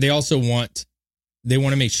they also want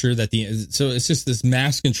to make sure that so it's just this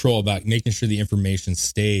mass control about making sure the information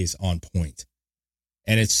stays on point.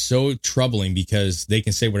 And it's so troubling because they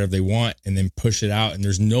can say whatever they want and then push it out. And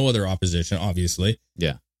there's no other opposition, obviously.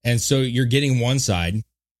 Yeah. And so you're getting one side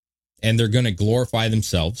and they're going to glorify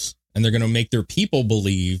themselves and they're going to make their people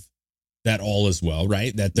believe that all is well,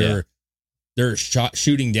 right? That they're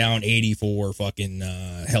shooting down 84 fucking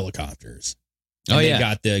helicopters. And they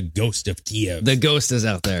got the ghost of Kiev. The ghost is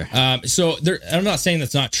out there. So I'm not saying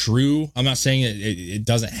that's not true. I'm not saying it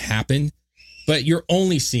doesn't happen, but you're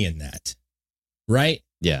only seeing that. Right?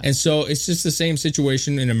 Yeah. And so it's just the same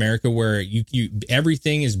situation in America where you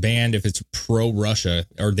everything is banned if it's pro-Russia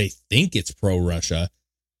or they think it's pro-Russia,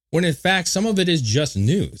 when in fact some of it is just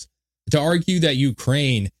news. To argue that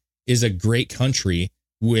Ukraine is a great country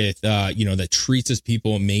with that treats its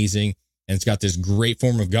people amazing and it's got this great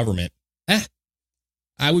form of government,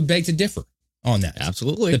 I would beg to differ on that.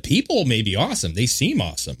 Absolutely. The people may be awesome. They seem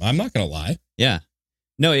awesome. I'm not going to lie. Yeah.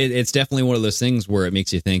 No, it's definitely one of those things where it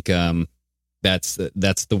makes you think that's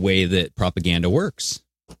the way that propaganda works.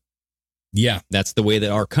 Yeah. That's the way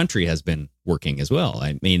that our country has been working as well.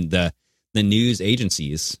 I mean, the news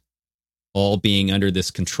agencies all being under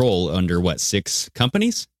this control under 6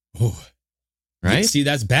 companies? Oh. Right? See,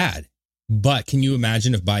 that's bad. But can you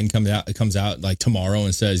imagine if Biden comes out like tomorrow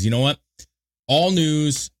and says, you know what? All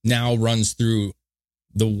news now runs through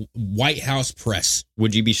the White House press.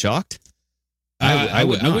 Would you be shocked? I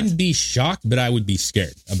wouldn't be shocked, but I would be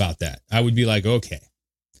scared about that. I would be like, okay,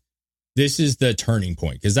 this is the turning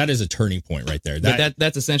point, because that is a turning point right there.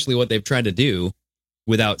 That's essentially what they've tried to do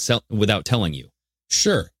without telling you.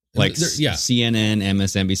 Sure. Like CNN,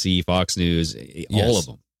 MSNBC, Fox News, all of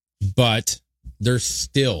them. But they're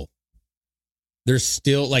still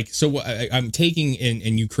like, so I'm taking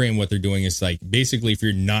in Ukraine, what they're doing is like, basically, if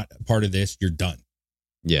you're not a part of this, you're done.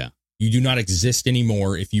 Yeah. You do not exist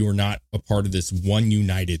anymore if you are not a part of this one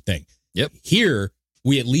united thing. Yep. Here,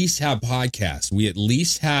 we at least have podcasts. We at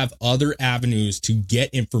least have other avenues to get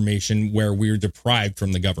information where we're deprived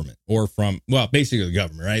from the government or from, well, basically the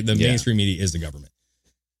government, right? The mainstream media is the government.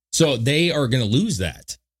 So they are going to lose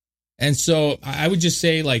that. And so I would just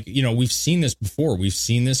say, like, we've seen this before. We've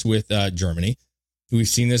seen this with Germany. We've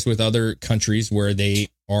seen this with other countries where they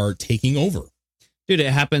are taking over. Dude,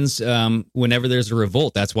 it happens whenever there's a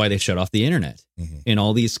revolt. That's why they shut off the internet. Mm-hmm. In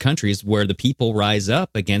all these countries where the people rise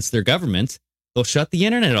up against their government, they'll shut the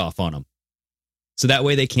internet off on them. So that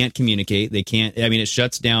way they can't communicate. They can't. I mean, it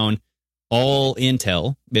shuts down all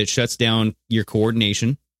intel. It shuts down your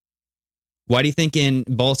coordination. Why do you think in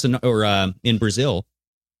in Brazil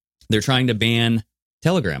they're trying to ban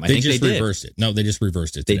Telegram? I think they reversed it. No, they just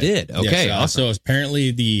reversed it today. They did. Okay. Yes, awesome. So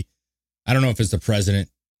apparently I don't know if it's the president.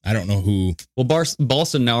 I don't know who. Well,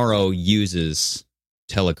 Bolsonaro uses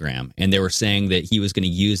Telegram, and they were saying that he was going to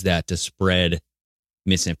use that to spread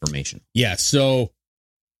misinformation. Yeah. So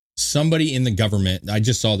somebody in the government, I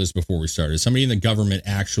just saw this before we started. Somebody in the government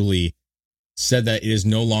actually said that it is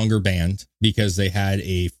no longer banned because they had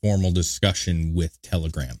a formal discussion with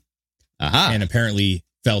Telegram. And apparently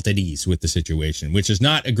felt at ease with the situation, which is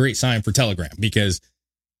not a great sign for Telegram, because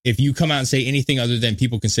if you come out and say anything other than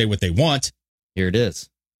people can say what they want, here it is.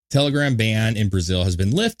 Telegram ban in Brazil has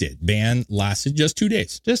been lifted. Ban lasted just 2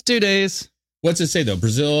 days. Just 2 days. What's it say, though?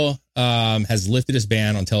 Brazil has lifted its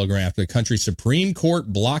ban on Telegram after the country's Supreme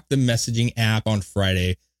Court blocked the messaging app on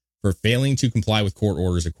Friday for failing to comply with court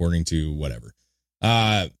orders, according to whatever.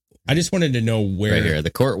 I just wanted to know where... Right here.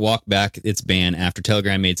 The court walked back its ban after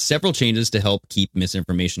Telegram made several changes to help keep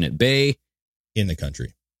misinformation at bay in the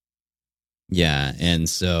country. Yeah, and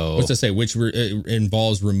so... What's it say? Which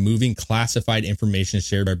involves removing classified information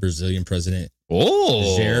shared by Brazilian President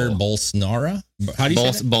Jair Bolsonaro? How do you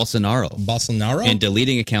say that? Bolsonaro? And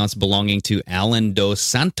deleting accounts belonging to Alan dos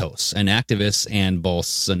Santos, an activist and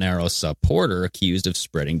Bolsonaro supporter accused of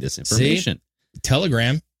spreading disinformation. See?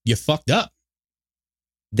 Telegram, you fucked up.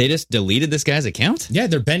 They just deleted this guy's account? Yeah,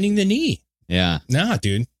 they're bending the knee. Yeah. Nah,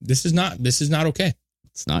 dude. This is not okay.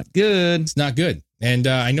 It's not good. It's not good. And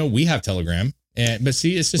I know we have Telegram, but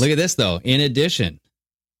see, it's just... Look at this, though. In addition,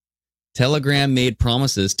 Telegram made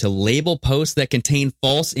promises to label posts that contain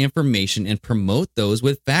false information and promote those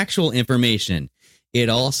with factual information. It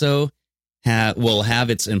also will have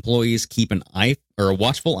its employees keep a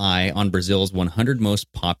watchful eye on Brazil's 100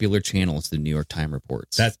 most popular channels, the New York Times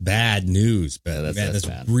reports. That's bad news, but Yeah, that's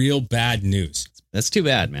bad. real bad news. That's too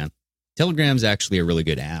bad, man. Telegram's actually a really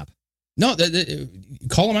good app. No,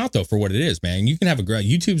 call them out though for what it is, man. You can have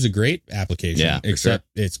YouTube's a great application, Yeah, for except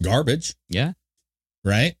it's garbage, Yeah.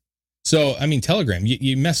 right? So, I mean, Telegram,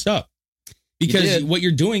 you messed up because what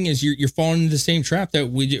you're doing is you're falling into the same trap that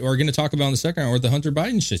we are going to talk about in the second hour, the Hunter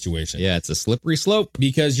Biden situation. Yeah, it's a slippery slope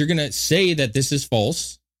Because you're going to say that this is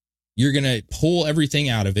false. You're going to pull everything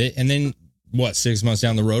out of it. And then 6 months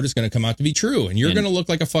down the road, it's going to come out to be true. And you're going to look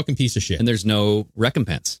like a fucking piece of shit. and there's no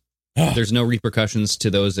recompense. There's no repercussions to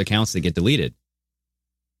those accounts that get deleted.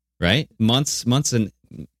 Right? Months and,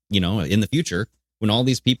 in the future, when all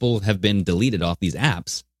these people have been deleted off these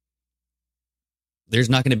apps, there's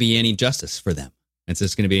not going to be any justice for them. It's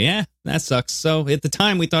just going to be, that sucks. So at the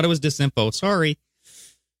time, we thought it was disinfo. Sorry.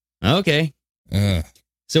 Okay.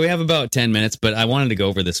 So we have about 10 minutes, but I wanted to go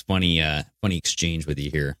over this funny exchange with you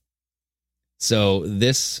here. So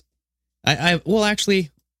this, actually,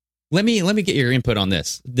 let me get your input on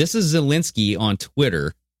this. This is Zelenskyy on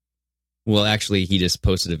Twitter. Well, actually, he just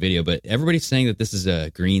posted a video, but everybody's saying that this is a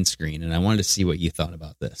green screen, and I wanted to see what you thought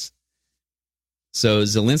about this. So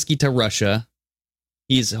Zelenskyy to Russia.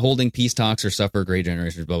 He's holding peace talks or suffer great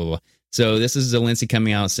generations, blah, blah, blah. So this is Zelenskyy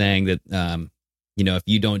coming out saying that, if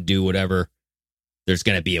you don't do whatever, there's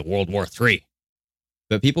going to be a World War III.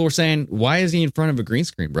 But people were saying, why is he in front of a green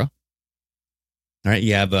screen, bro? All right,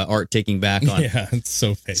 you have Art taking back on. Yeah, it's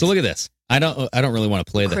so fake. So look at this. I don't really want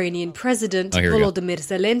to play that. Ukrainian President here we go. Volodymyr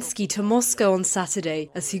Zelensky to Moscow on Saturday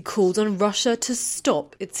as he called on Russia to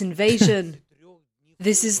stop its invasion.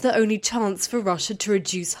 This is the only chance for Russia to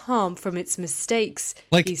reduce harm from its mistakes,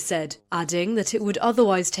 he said, adding that it would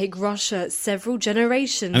otherwise take Russia several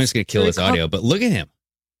generations. I'm just going to kill this audio, but look at him.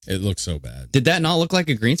 It looks so bad. Did that not look like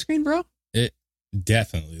a green screen, bro? It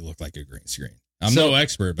definitely looked like a green screen. I'm no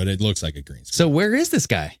expert, but it looks like a green screen. So where is this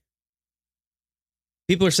guy?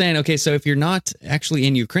 People are saying, okay, so if you're not actually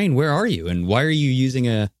in Ukraine, where are you? And why are you using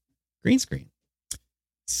a green screen?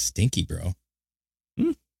 Stinky, bro.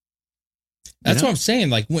 That's what I'm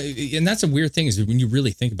saying. And that's a weird thing is when you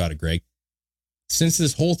really think about it, Greg. Since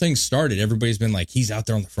this whole thing started, everybody's been like, he's out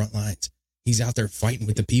there on the front lines. He's out there fighting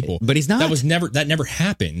with the people. But he's not. That never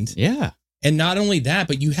happened. Yeah. And not only that,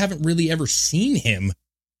 but you haven't really ever seen him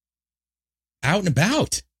out and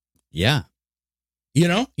about. Yeah.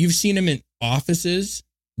 You've seen him in offices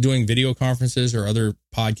doing video conferences or other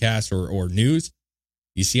podcasts or news.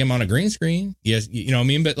 You see him on a green screen. Yes. You know what I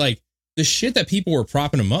mean? But the shit that people were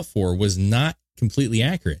propping him up for was not completely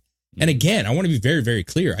accurate. And again, I want to be very, very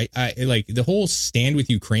clear. I like the whole stand with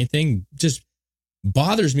Ukraine thing just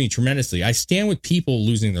bothers me tremendously. I stand with people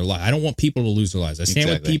losing their lives. I don't want people to lose their lives. I stand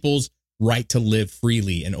with people's right to live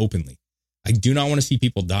freely and openly. I do not want to see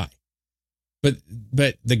people die. But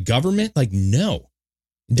the government, no.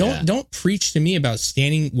 Don't preach to me about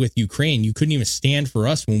standing with Ukraine. You couldn't even stand for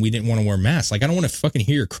us when we didn't want to wear masks. I don't want to fucking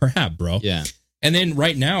hear your crap, bro. Yeah. And then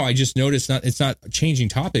right now, I just noticed it's not changing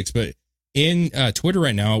topics, but in Twitter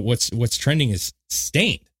right now, what's trending is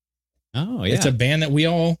Stained. Oh, yeah. It's a band that we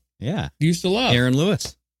all used to love. Aaron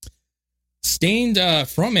Lewis. Stained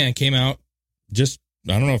frontman came out just,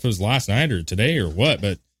 I don't know if it was last night or today or what,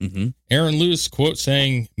 but Aaron Lewis quote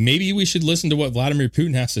saying, maybe we should listen to what Vladimir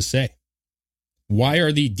Putin has to say. Why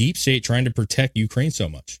are the deep state trying to protect Ukraine so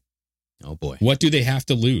much? Oh, boy. What do they have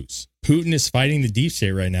to lose? Putin is fighting the deep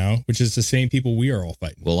state right now, which is the same people we are all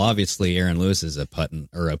fighting. Well, obviously, Aaron Lewis is a Putin.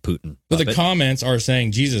 But the comments are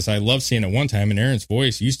saying, Jesus, I love seeing it one time, and Aaron's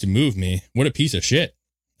voice used to move me. What a piece of shit.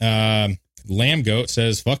 Lamb Goat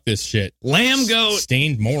says, fuck this shit. Lamb Goat.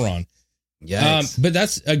 Stained moron. Yeah. But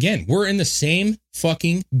that's, again, we're in the same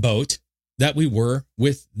fucking boat that we were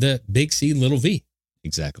with the big C, little V.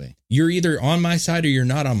 Exactly. You're either on my side or you're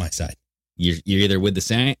not on my side. You're either with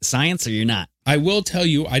the science or you're not. I will tell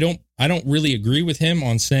you, I don't really agree with him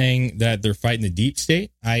on saying that they're fighting the deep state.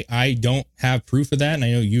 I don't have proof of that, and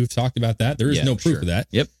I know you've talked about that. There is no proof of that.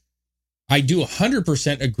 Yep. I do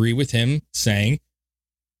 100% agree with him saying,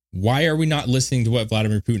 why are we not listening to what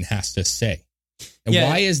Vladimir Putin has to say? And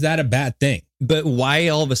why is that a bad thing? But why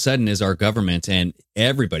all of a sudden is our government and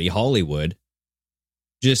everybody, Hollywood,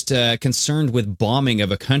 just concerned with bombing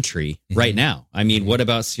of a country right now? I mean, what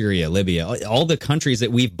about Syria, Libya, all the countries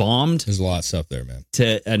that we've bombed? There's a lot of stuff there, man.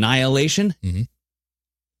 To annihilation.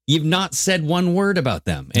 You've not said one word about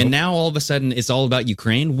them. Nope. And now all of a sudden it's all about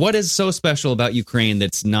Ukraine. What is so special about Ukraine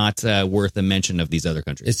that's not worth a mention of these other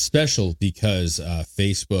countries? It's special because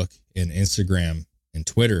Facebook and Instagram and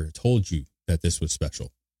Twitter told you that this was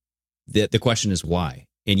special. The question is why?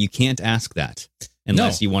 And you can't ask that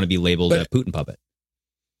unless you want to be labeled a Putin puppet.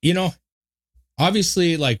 You know,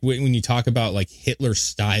 obviously, like when you talk about like Hitler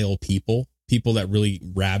style people that really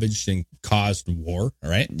ravaged and caused war, all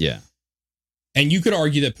right? Yeah. And you could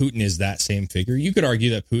argue that Putin is that same figure. You could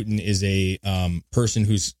argue that Putin is a person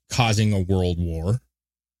who's causing a world war.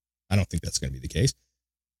 I don't think that's going to be the case.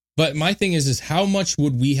 But my thing is how much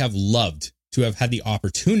would we have loved to have had the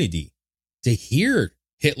opportunity to hear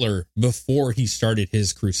Hitler before he started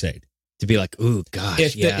his crusade? To be like, ooh,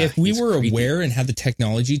 gosh, if we were aware and had the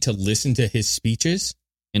technology to listen to his speeches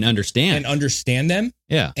and understand them,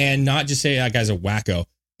 and not just say that guy's a wacko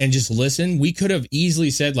and just listen, we could have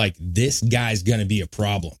easily said like, this guy's going to be a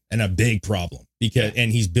problem and a big problem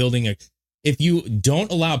and he's building if you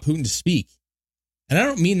don't allow Putin to speak, and I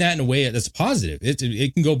don't mean that in a way that's positive.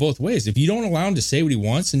 It can go both ways. If you don't allow him to say what he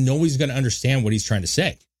wants, and nobody's going to understand what he's trying to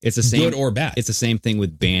say. It's the same, good or bad. It's the same thing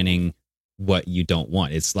with banning what you don't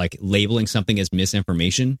want. It's like labeling something as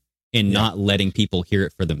misinformation and not letting people hear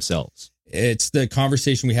it for themselves. It's the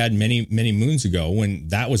conversation we had many, many moons ago when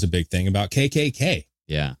that was a big thing about KKK.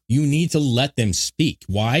 Yeah. You need to let them speak.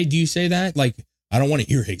 Why do you say that? Like, I don't want to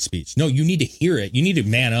hear hate speech. No, you need to hear it. You need to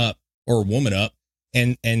man up or woman up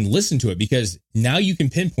and listen to it, because now you can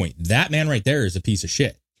pinpoint that man right there is a piece of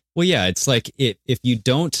shit. Well, yeah, it's like if you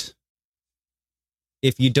don't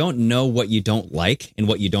know what you don't like and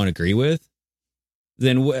what you don't agree with,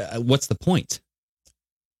 then what's the point?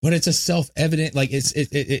 But it's a self-evident, like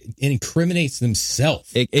it incriminates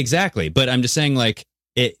themselves. Exactly. But I'm just saying, like,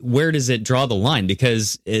 where does it draw the line?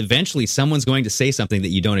 Because eventually someone's going to say something that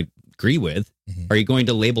you don't agree with. Mm-hmm. Are you going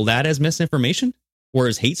to label that as misinformation or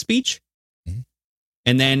as hate speech? Mm-hmm.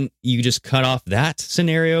 And then you just cut off that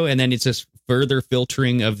scenario, and then it's just further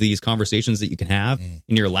filtering of these conversations that you can have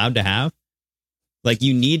and you're allowed to have. Like,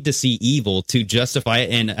 you need to see evil to justify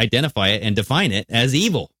it and identify it and define it as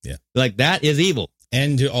evil. Yeah. Like, that is evil.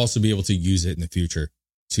 And to also be able to use it in the future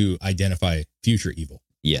to identify future evil.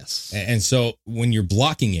 Yes. And so when you're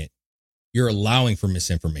blocking it, you're allowing for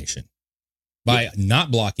misinformation. By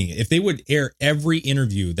not blocking it, if they would air every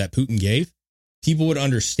interview that Putin gave, people would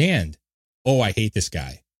understand, oh, I hate this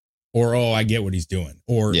guy. Or, oh, I get what he's doing.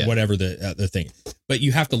 Or whatever the thing. But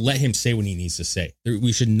you have to let him say what he needs to say.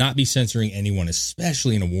 We should not be censoring anyone,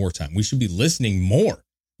 especially in a wartime. We should be listening more.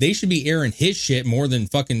 They should be airing his shit more than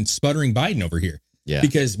fucking sputtering Biden over here. Yeah.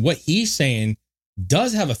 Because what he's saying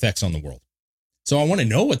does have effects on the world. So I want to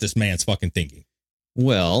know what this man's fucking thinking.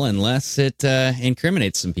 Well, unless it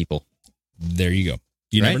incriminates some people. There you go.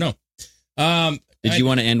 You never know. Did you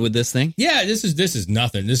want to end with this thing? Yeah, this is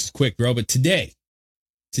nothing. This is quick, bro. But today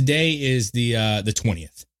is the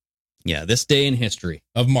 20th. Yeah, this day in history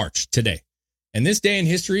of March today. And this day in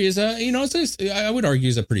history is I would argue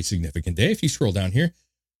is a pretty significant day. If you scroll down here,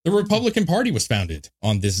 the Republican Party was founded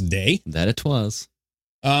on this day. That it was.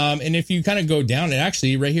 And if you kind of go down, it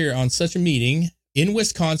actually right here on such a meeting in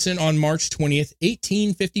Wisconsin on March 20th,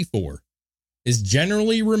 1854 is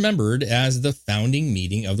generally remembered as the founding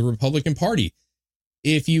meeting of the Republican Party.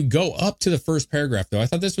 If you go up to the first paragraph, though, I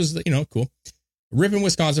thought this was, cool. Ripon,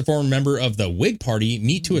 Wisconsin, former member of the Whig Party,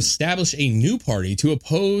 meet to establish a new party to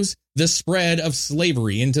oppose the spread of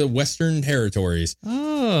slavery into Western territories.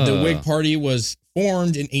 Oh. The Whig Party was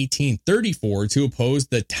formed in 1834 to oppose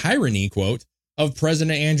the tyranny, quote, of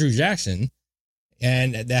President Andrew Jackson,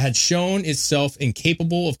 and that had shown itself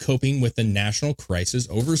incapable of coping with the national crisis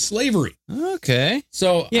over slavery. Okay.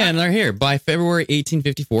 So yeah, and they're here. By February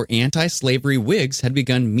 1854, anti-slavery Whigs had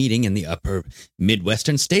begun meeting in the upper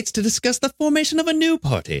Midwestern states to discuss the formation of a new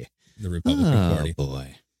party. The Republican Party. Oh,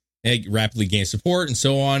 boy. It rapidly gained support and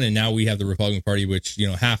so on, and now we have the Republican Party, which,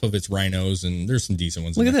 half of it's rhinos, and there's some decent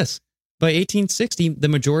ones. Look at this. By 1860, the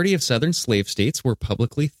majority of southern slave states were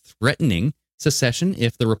publicly threatening secession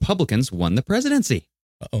if the Republicans won the presidency.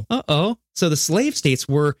 Uh-oh. So the slave states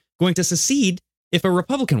were going to secede if a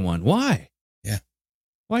Republican won. Why? Yeah.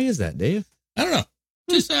 Why is that, Dave? I don't know.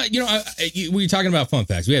 Just, we were talking about fun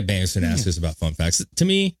facts. We had Bangerson ask us about fun facts. To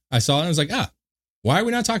me, I saw it and I was like, why are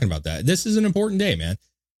we not talking about that? This is an important day, man.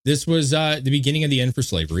 This was the beginning of the end for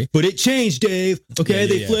slavery. But it changed, Dave. Okay,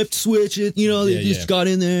 they flipped, switch it. They just got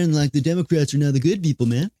in there and like the Democrats are now the good people,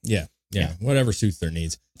 man. Yeah. Whatever suits their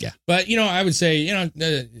needs. Yeah. But, I would say,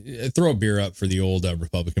 throw a beer up for the old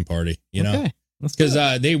Republican Party, Okay.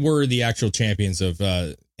 Because they were the actual champions of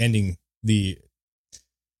ending the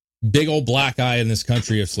big old black eye in this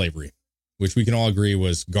country of slavery, which we can all agree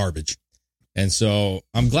was garbage. And so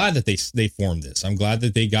I'm glad that they formed this. I'm glad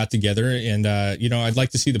that they got together. And, I'd like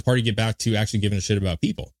to see the party get back to actually giving a shit about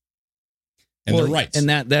people and their rights. And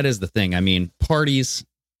that is the thing. I mean, parties.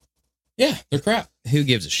 Yeah, they're crap. Who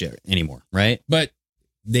gives a shit anymore, right? But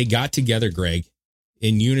they got together, Greg,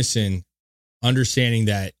 in unison, understanding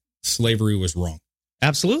that slavery was wrong.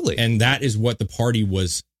 Absolutely. And that is what the party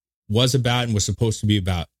was about and was supposed to be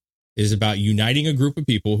about. It is about uniting a group of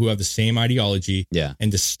people who have the same ideology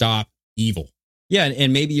and to stop evil. Yeah,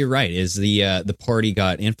 and maybe you're right, is the party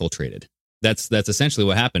got infiltrated. That's essentially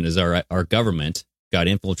what happened, is our government got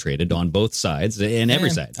infiltrated on both sides and every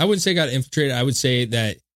side. I wouldn't say got infiltrated. I would say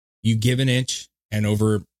that you give an inch, and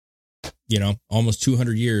over, almost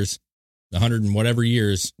 200 years, 100 and whatever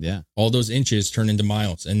years, all those inches turn into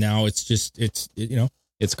miles. And now it's just, it's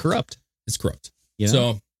corrupt. It's corrupt.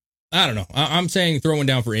 So I don't know. I'm saying throw one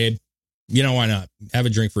down for Abe. Why not? Have a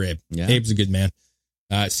drink for Abe. Yeah. Abe's a good man.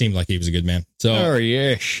 It seemed like he was a good man. So,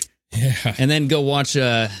 yes. Yeah. And then go watch,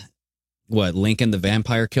 Lincoln the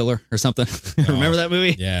Vampire Killer or something? Remember that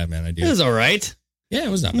movie? Yeah, man, I do. It was all right. Yeah, it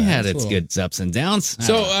was not bad. It had its good ups and downs.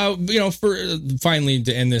 So, for finally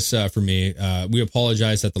to end this for me, we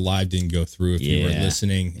apologize that the live didn't go through. If you were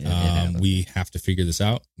listening, we have to figure this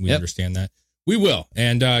out. We understand that. We will.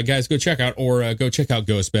 And guys, go check out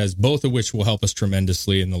Ghost Bez, both of which will help us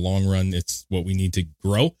tremendously in the long run. It's what we need to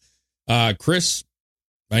grow. Chris,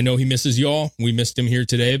 I know he misses y'all. We missed him here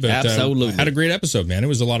today, but absolutely had a great episode, man. It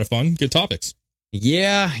was a lot of fun. Good topics.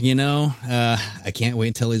 Yeah, I can't wait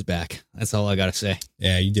until he's back. That's all I got to say.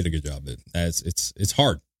 Yeah, you did a good job. It's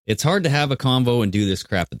hard. It's hard to have a convo and do this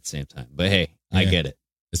crap at the same time. But hey, I get it.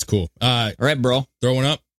 It's cool. All right, bro. Throw one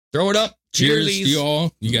up. Throw it up. Cheers to you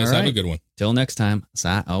all. You guys have a good one. Till next time.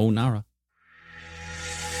 Sayonara.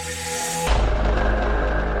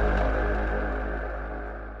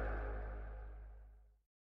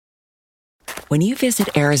 When you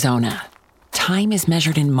visit Arizona, time is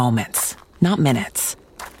measured in moments, not minutes.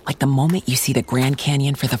 Like the moment you see the Grand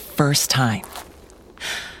Canyon for the first time.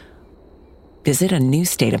 Visit a new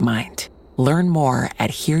state of mind. Learn more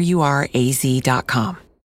at hereyouareaz.com.